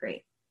 It'd be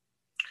great.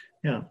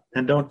 Yeah.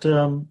 And don't,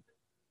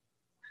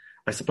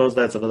 I suppose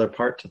that's another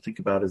part to think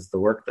about is the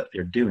work that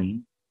you're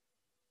doing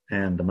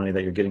and the money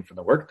that you're getting from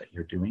the work that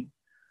you're doing.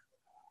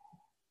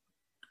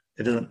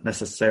 It isn't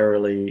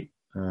necessarily,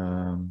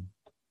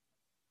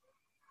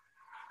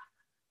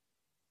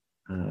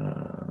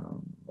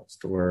 what's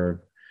the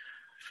word?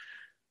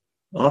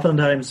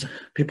 Oftentimes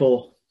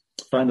people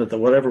find that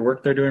whatever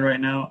work they're doing right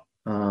now,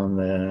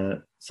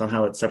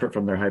 somehow it's separate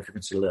from their high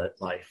frequency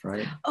life,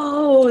 right?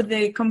 Oh,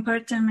 they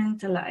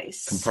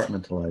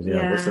compartmentalize.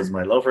 Yeah. This is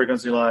my low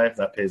frequency life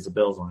that pays the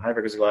bills. On high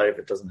frequency life,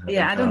 it doesn't have.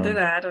 Yeah, I don't do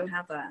that. I don't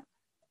have that.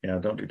 Yeah,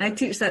 don't do that. I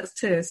teach that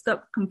too.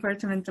 Stop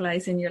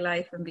compartmentalizing your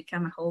life and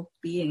become a whole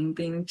being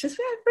just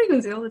high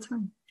frequency all the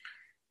time.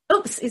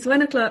 Oops, it's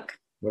 1 o'clock.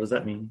 What does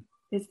that mean?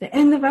 It's the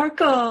end of our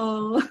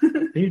call.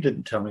 You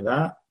didn't tell me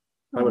that.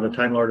 I would have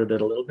time lorded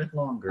it a little bit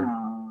longer.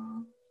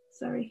 Oh,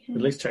 sorry. At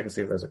least check and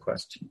see if there's a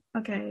question.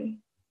 Okay.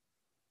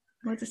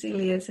 What does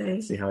Ilya say?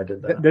 See how I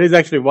did that? There is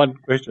actually one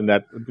question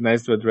that would be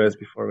nice to address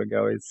before we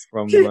go. It's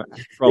from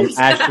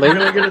Ashley. I'm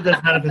really good at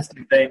this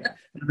manifesting thing.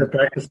 The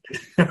practice.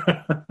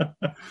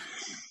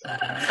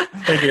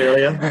 Thank you,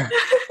 Ilya.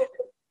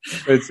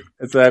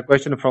 It's a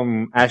question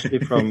from Ashley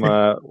from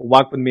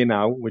Walk With Me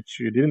Now, which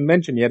you didn't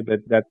mention yet,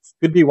 but that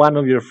could be one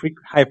of your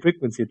high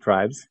frequency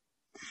tribes.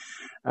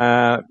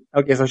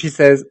 Okay, so she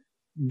says,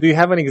 do you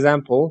have an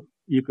example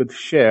you could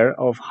share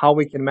of how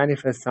we can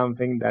manifest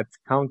something that's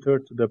counter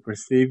to the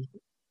perceived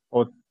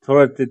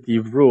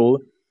authoritative rule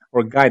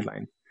or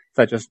guideline,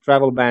 such as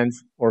travel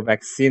bans or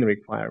vaccine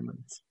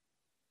requirements?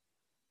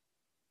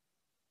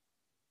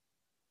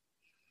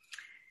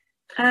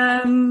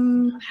 I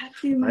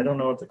don't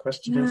know what the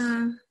question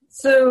is.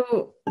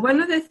 So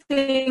one of the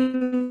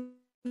things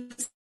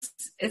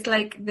is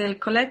like the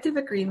collective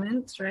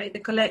agreement, right? The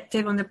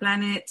collective on the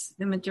planet,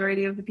 the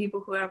majority of the people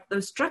who have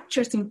those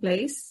structures in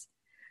place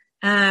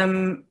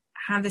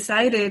have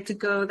decided to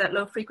go that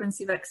low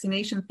frequency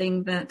vaccination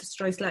thing that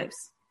destroys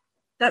lives.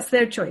 That's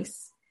their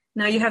choice.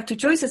 Now you have two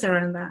choices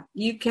around that.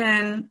 You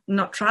can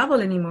not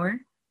travel anymore,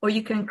 or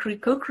you can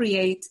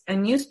co-create a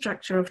new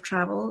structure of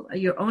travel,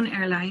 your own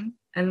airline,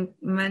 and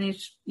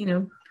manage,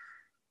 to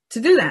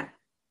do that.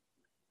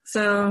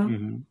 So,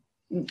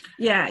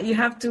 yeah, you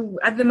have to,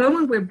 at the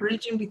moment, we're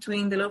bridging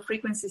between the low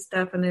frequency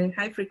stuff and the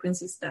high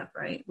frequency stuff,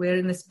 right? We're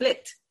in a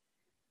split.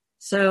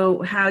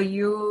 So how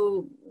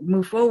you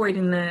move forward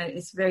in that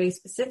is very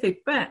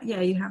specific, but yeah,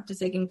 you have to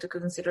take into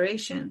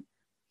consideration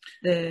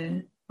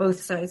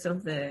both sides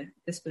of the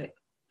split.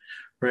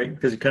 Right,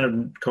 because you're kind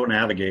of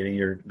co-navigating.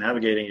 You're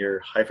navigating your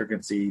high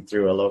frequency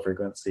through a low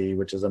frequency,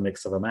 which is a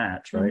mix of a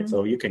match, right? Mm-hmm.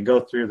 So you can go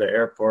through the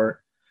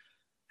airport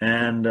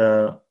and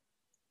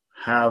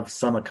have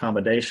some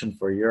accommodation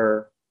for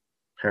your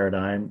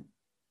paradigm.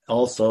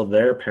 Also,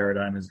 their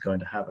paradigm is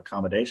going to have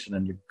accommodation,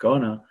 and you're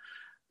going to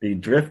be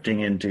drifting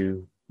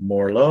into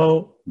more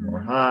low,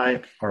 more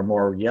high, or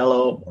more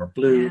yellow, more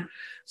blue. Yeah.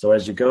 So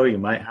as you go, you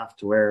might have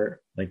to wear,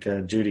 like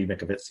Judy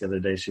Mikovits the other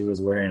day, she was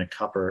wearing a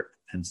copper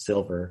and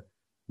silver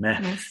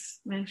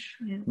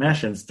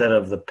mesh instead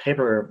of the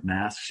paper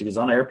mask. She was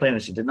on an airplane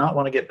and she did not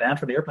want to get banned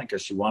from the airplane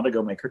because she wanted to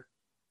go make her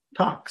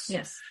talks.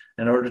 Yes.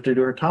 In order to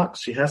do her talks,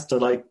 she has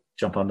to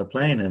jump on the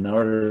plane. In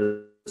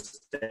order to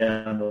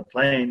stay on the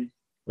plane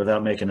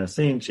without making a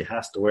scene, she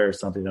has to wear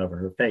something over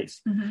her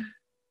face. Mm-hmm.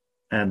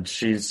 And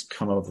she's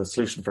come up with a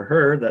solution for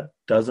her that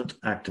doesn't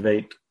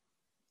activate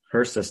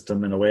her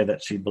system in a way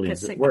that she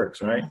believes it works,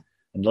 right?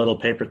 And little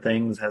paper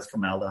things has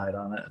formaldehyde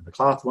on it, and the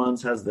cloth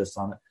ones has this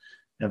on it.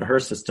 And her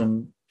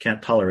system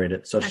can't tolerate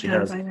it. So she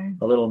has a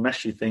little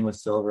meshy thing with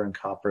silver and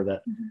copper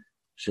that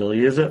she'll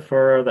use it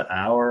for the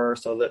hour or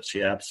so that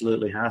she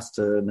absolutely has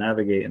to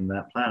navigate in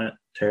that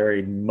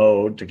planetary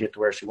mode to get to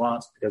where she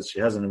wants, because she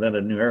hasn't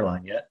invented a new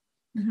airline yet.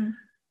 Mm-hmm.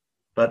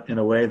 But in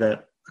a way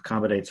that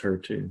accommodates her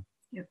too.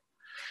 Yep.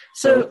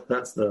 So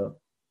that's the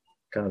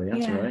kind of the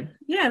answer, right?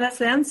 Yeah, that's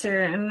the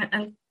answer. And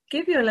I'll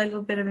give you a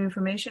little bit of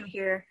information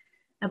here.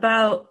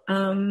 About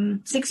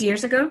 6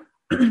 years ago,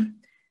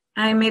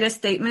 I made a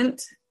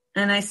statement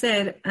and I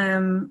said,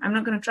 I'm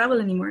not going to travel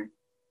anymore.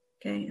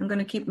 Okay. I'm going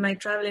to keep my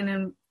traveling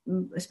and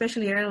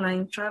especially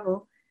airline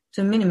travel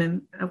to a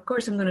minimum. Of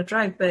course, I'm going to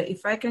drive, but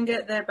if I can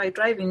get there by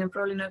driving, I'm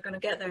probably not going to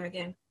get there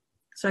again.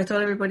 So I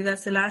told everybody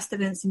that's the last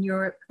events in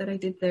Europe that I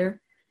did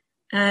there.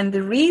 And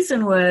the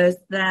reason was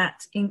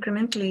that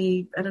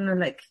incrementally, I don't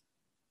know,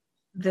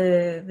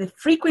 the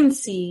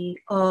frequency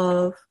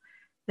of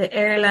the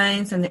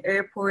airlines and the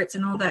airports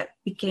and all that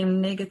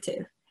became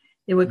negative.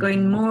 They were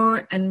going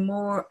more and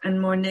more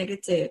and more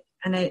negative.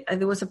 And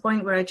there was a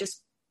point where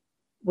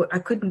I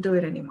couldn't do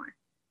it anymore.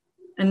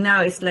 And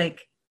now it's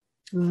like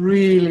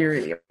really,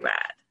 really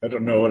bad. I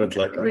don't know what it's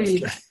like.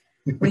 Really,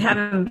 we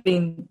haven't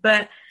been,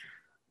 but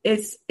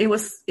it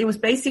was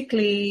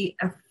basically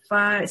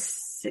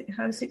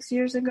 6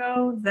 years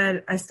ago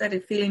that I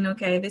started feeling,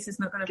 okay, this is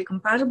not going to be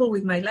compatible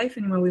with my life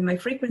anymore, with my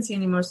frequency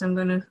anymore. So I'm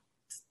going to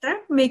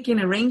start making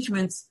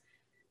arrangements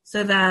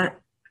so that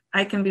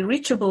I can be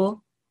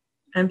reachable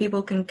and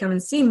people can come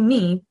and see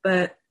me,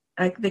 but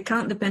they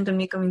can't depend on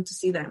me coming to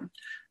see them.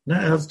 No,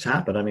 it has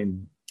happened. I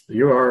mean,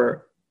 you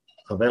are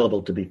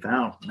available to be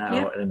found now.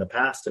 Yeah. And in the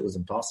past, it was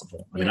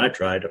impossible. I mean, Yeah. I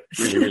tried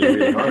really, really,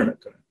 really hard. I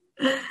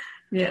couldn't.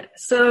 Yeah.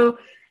 So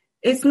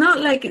it's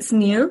not like it's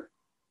new.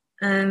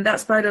 And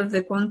that's part of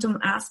the quantum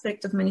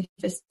aspect of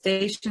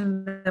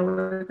manifestation that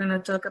we're going to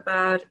talk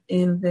about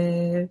in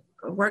the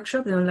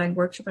workshop, the online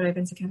workshop at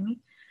iBenz Academy.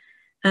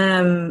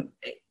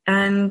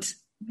 And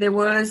there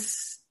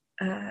was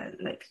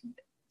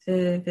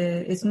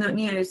it's not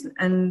new,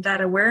 and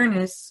that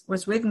awareness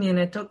was with me, and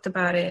I talked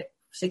about it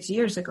 6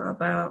 years ago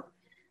about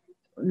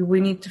we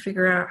need to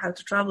figure out how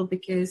to travel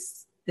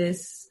because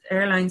this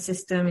airline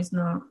system is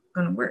not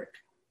going to work.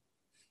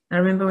 I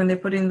remember when they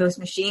put in those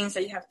machines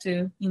that you have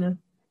to,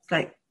 it's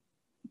like,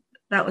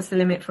 that was the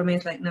limit for me.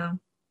 It's like, no,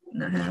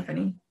 not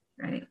happening,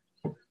 right?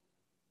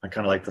 I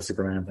kind of like the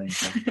Superman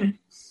thing.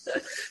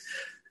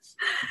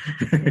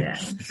 Yeah.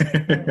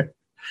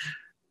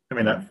 I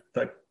mean,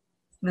 that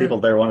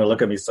people there want to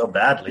look at me so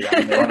badly. I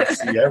mean, they want to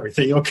see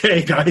everything.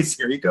 Okay, guys,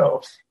 here you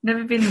go.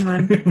 Never been in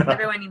one.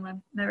 Never went in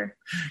one. Never.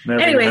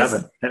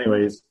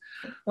 Anyways.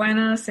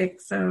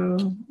 106. So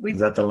is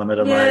that the limit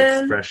of my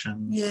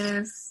expression?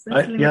 Yes.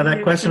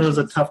 That question was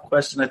a tough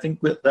question. I think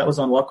that was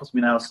on Walk With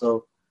Me Now.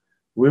 So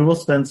we will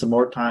spend some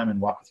more time in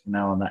Walk With Me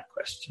Now on that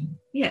question.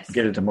 Yes.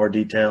 Get into more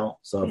detail.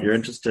 So if you're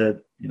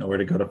interested, you know where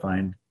to go to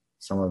find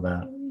some of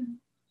that.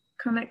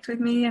 Connect with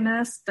me and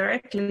ask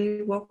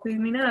directly,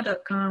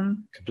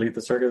 walkwithmenow.com. Complete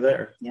the circuit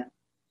there. Yeah.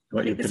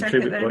 What you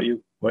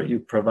contribute, what you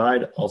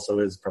provide also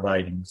is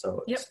providing.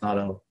 So it's not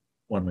a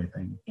one-way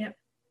thing. Yep.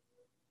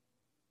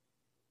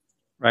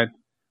 Right.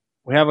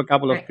 We have a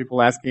couple of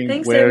people asking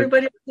Thanks where.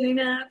 Everybody for tuning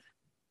up.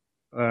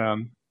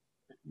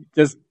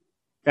 Just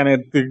kind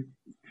of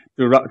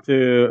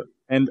to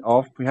end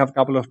off, we have a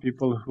couple of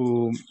people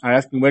who are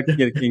asking where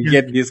you can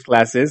get these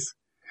classes.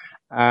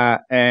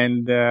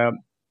 And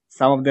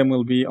some of them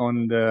will be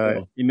on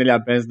the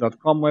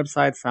ineliabenz.com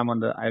website, some on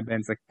the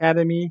iBenz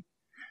Academy.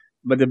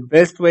 But the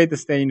best way to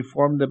stay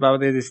informed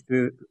about it is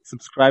to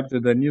subscribe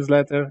to the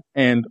newsletter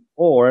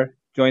or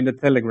join the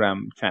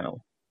Telegram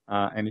channel.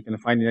 And you can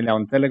find Inelia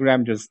on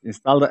Telegram. Just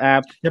install the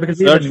app,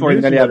 search for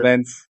Inelia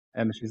Benz,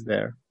 and she's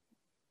there.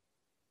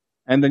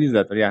 And the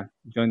newsletter,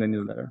 join the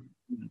newsletter.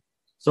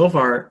 So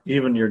far,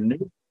 even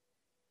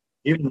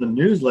the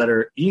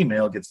newsletter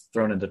email gets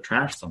thrown into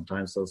trash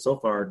sometimes. So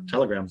far,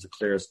 Telegram's the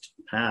clearest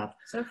path.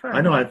 So far,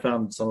 I know I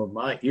found some of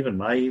my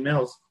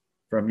emails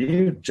from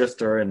you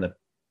just are in the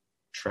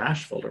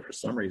trash folder for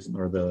some reason,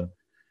 or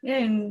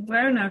and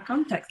we're in our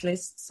contacts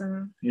list.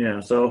 So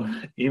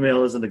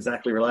email isn't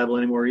exactly reliable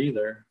anymore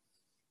either.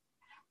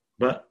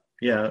 But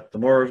the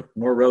more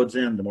roads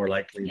in, the more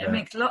likely that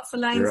makes lots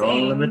of lines your own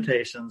in.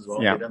 Limitations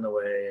won't get in the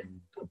way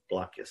and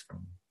block you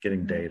from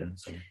getting data.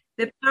 So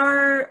the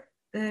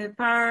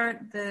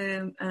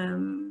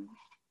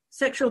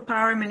sexual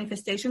power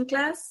manifestation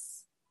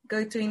class,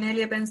 go to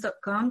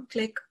ineliabenz.com,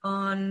 click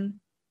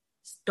on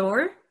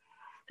store,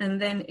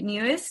 and then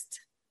newest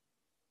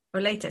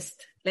or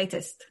latest,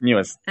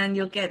 newest, and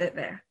you'll get it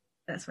there.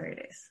 That's where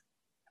it is.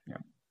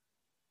 Yeah.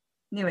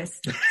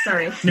 Newest.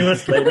 Sorry.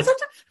 Newest, latest,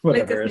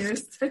 whatever.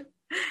 Newest.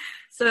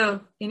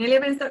 So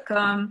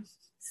ineliabenz.com,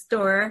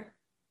 store,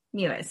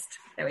 newest.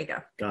 There we go.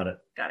 Got it.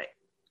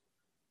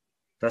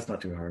 That's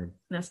not too hard.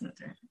 That's not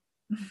too hard.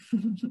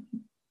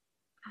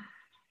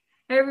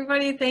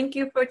 Everybody, thank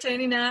you for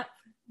tuning up.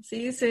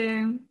 See you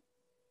soon.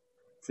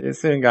 See you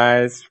soon,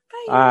 guys.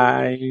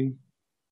 Bye. Bye.